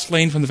of God,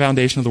 slain from the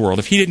foundation of the world,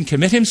 if he didn't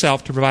commit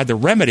himself to provide the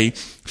remedy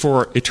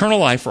for eternal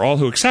life for all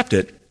who accept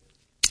it,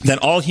 then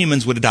all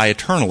humans would die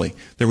eternally.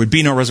 There would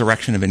be no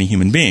resurrection of any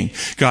human being.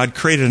 God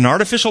created an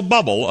artificial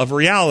bubble of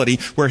reality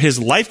where his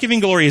life-giving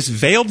glory is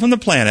veiled from the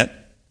planet,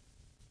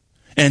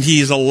 and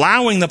he is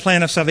allowing the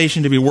plan of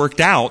salvation to be worked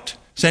out,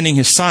 sending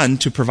his Son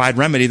to provide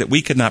remedy that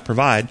we could not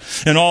provide.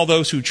 And all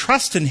those who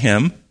trust in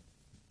him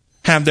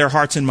have their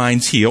hearts and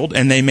minds healed,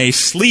 and they may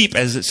sleep,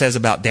 as it says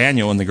about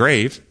Daniel in the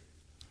grave,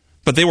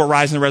 but they will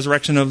rise in the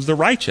resurrection of the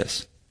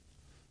righteous.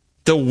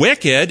 The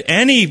wicked,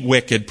 any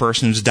wicked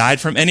person who's died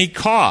from any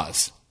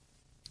cause,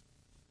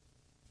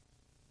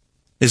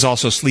 is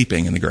also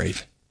sleeping in the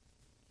grave.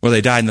 Whether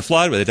they died in the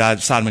flood, whether they died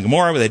in Sodom and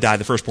Gomorrah, whether they died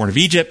the firstborn of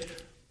Egypt,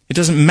 it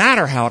doesn't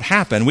matter how it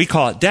happened. We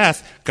call it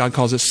death. God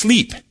calls it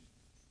sleep.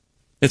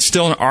 It's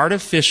still an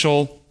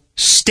artificial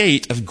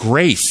state of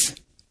grace.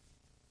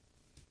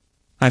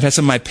 I've had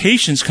some of my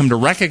patients come to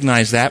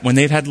recognize that when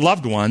they've had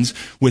loved ones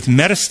with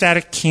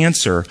metastatic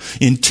cancer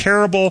in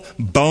terrible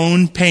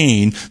bone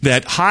pain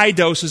that high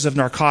doses of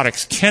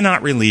narcotics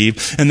cannot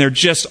relieve, and they're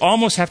just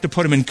almost have to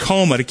put them in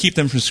coma to keep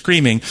them from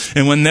screaming.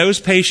 And when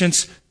those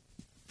patients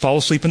fall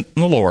asleep in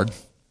the Lord,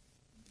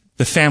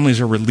 the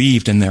families are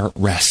relieved in their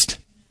rest.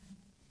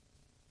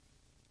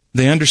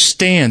 They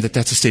understand that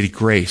that's a state of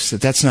grace,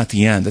 that that's not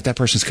the end, that that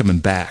person's coming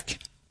back.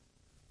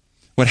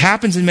 What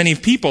happens in many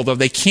people, though,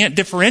 they can't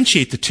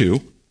differentiate the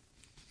two,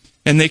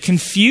 and they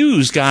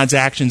confuse God's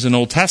actions in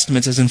Old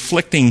Testaments as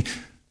inflicting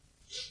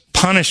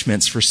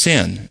punishments for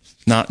sin.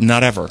 Not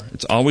ever.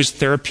 It's always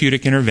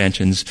therapeutic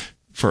interventions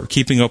for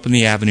keeping open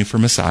the avenue for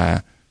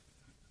Messiah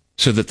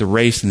so that the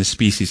race and the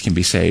species can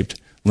be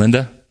saved.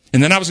 Linda?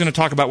 And then I was going to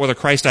talk about whether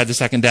Christ died the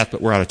second death,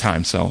 but we're out of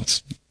time, so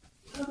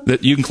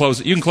you can close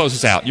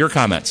this out. Your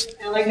comments.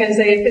 Like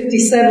Isaiah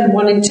 57,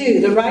 1 and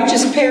 2. The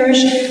righteous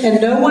perish, and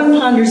no one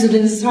ponders it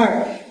in his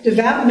heart.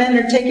 Devout men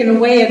are taken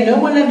away, and no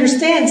one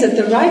understands that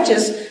the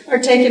righteous are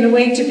taken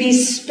away to be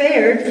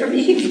spared from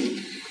evil.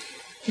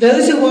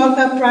 Those who walk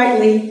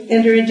uprightly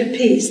enter into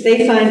peace.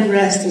 They find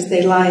rest as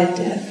they lie in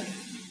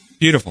death.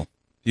 Beautiful.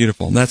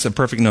 Beautiful. That's a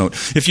perfect note.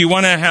 If you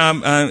want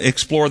to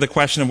explore the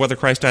question of whether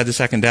Christ died the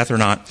second death or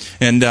not,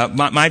 and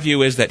my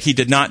view is that he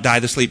did not die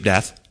the sleep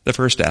death, the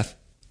first death,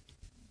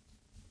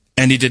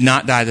 and he did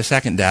not die the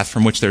second death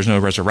from which there's no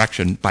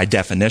resurrection by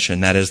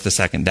definition. That is the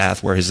second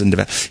death, where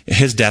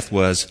his death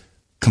was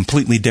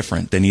completely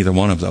different than either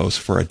one of those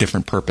for a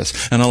different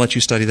purpose. And I'll let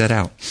you study that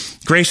out.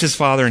 Gracious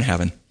Father in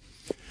heaven,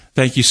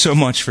 thank you so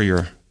much for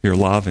your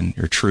love and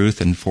your truth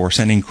and for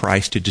sending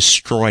Christ to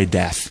destroy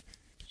death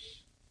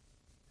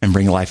and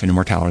bring life and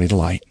immortality to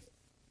light.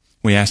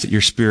 We ask that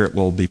your Spirit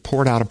will be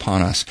poured out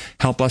upon us.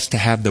 Help us to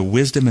have the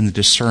wisdom and the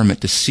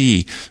discernment to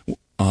see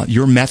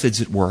your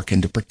methods at work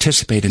and to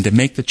participate and to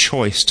make the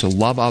choice to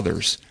love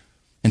others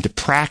and to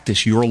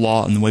practice your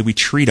law in the way we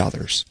treat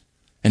others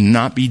and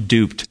not be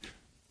duped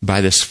by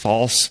this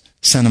false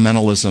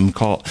sentimentalism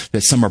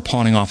that some are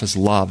pawning off as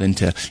love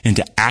into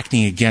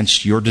acting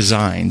against your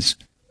designs,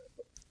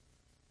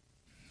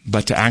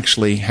 but to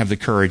actually have the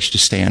courage to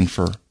stand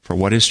for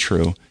what is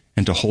true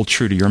and to hold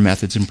true to your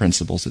methods and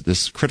principles at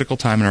this critical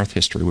time in Earth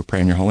history. We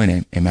pray in your holy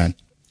name. Amen.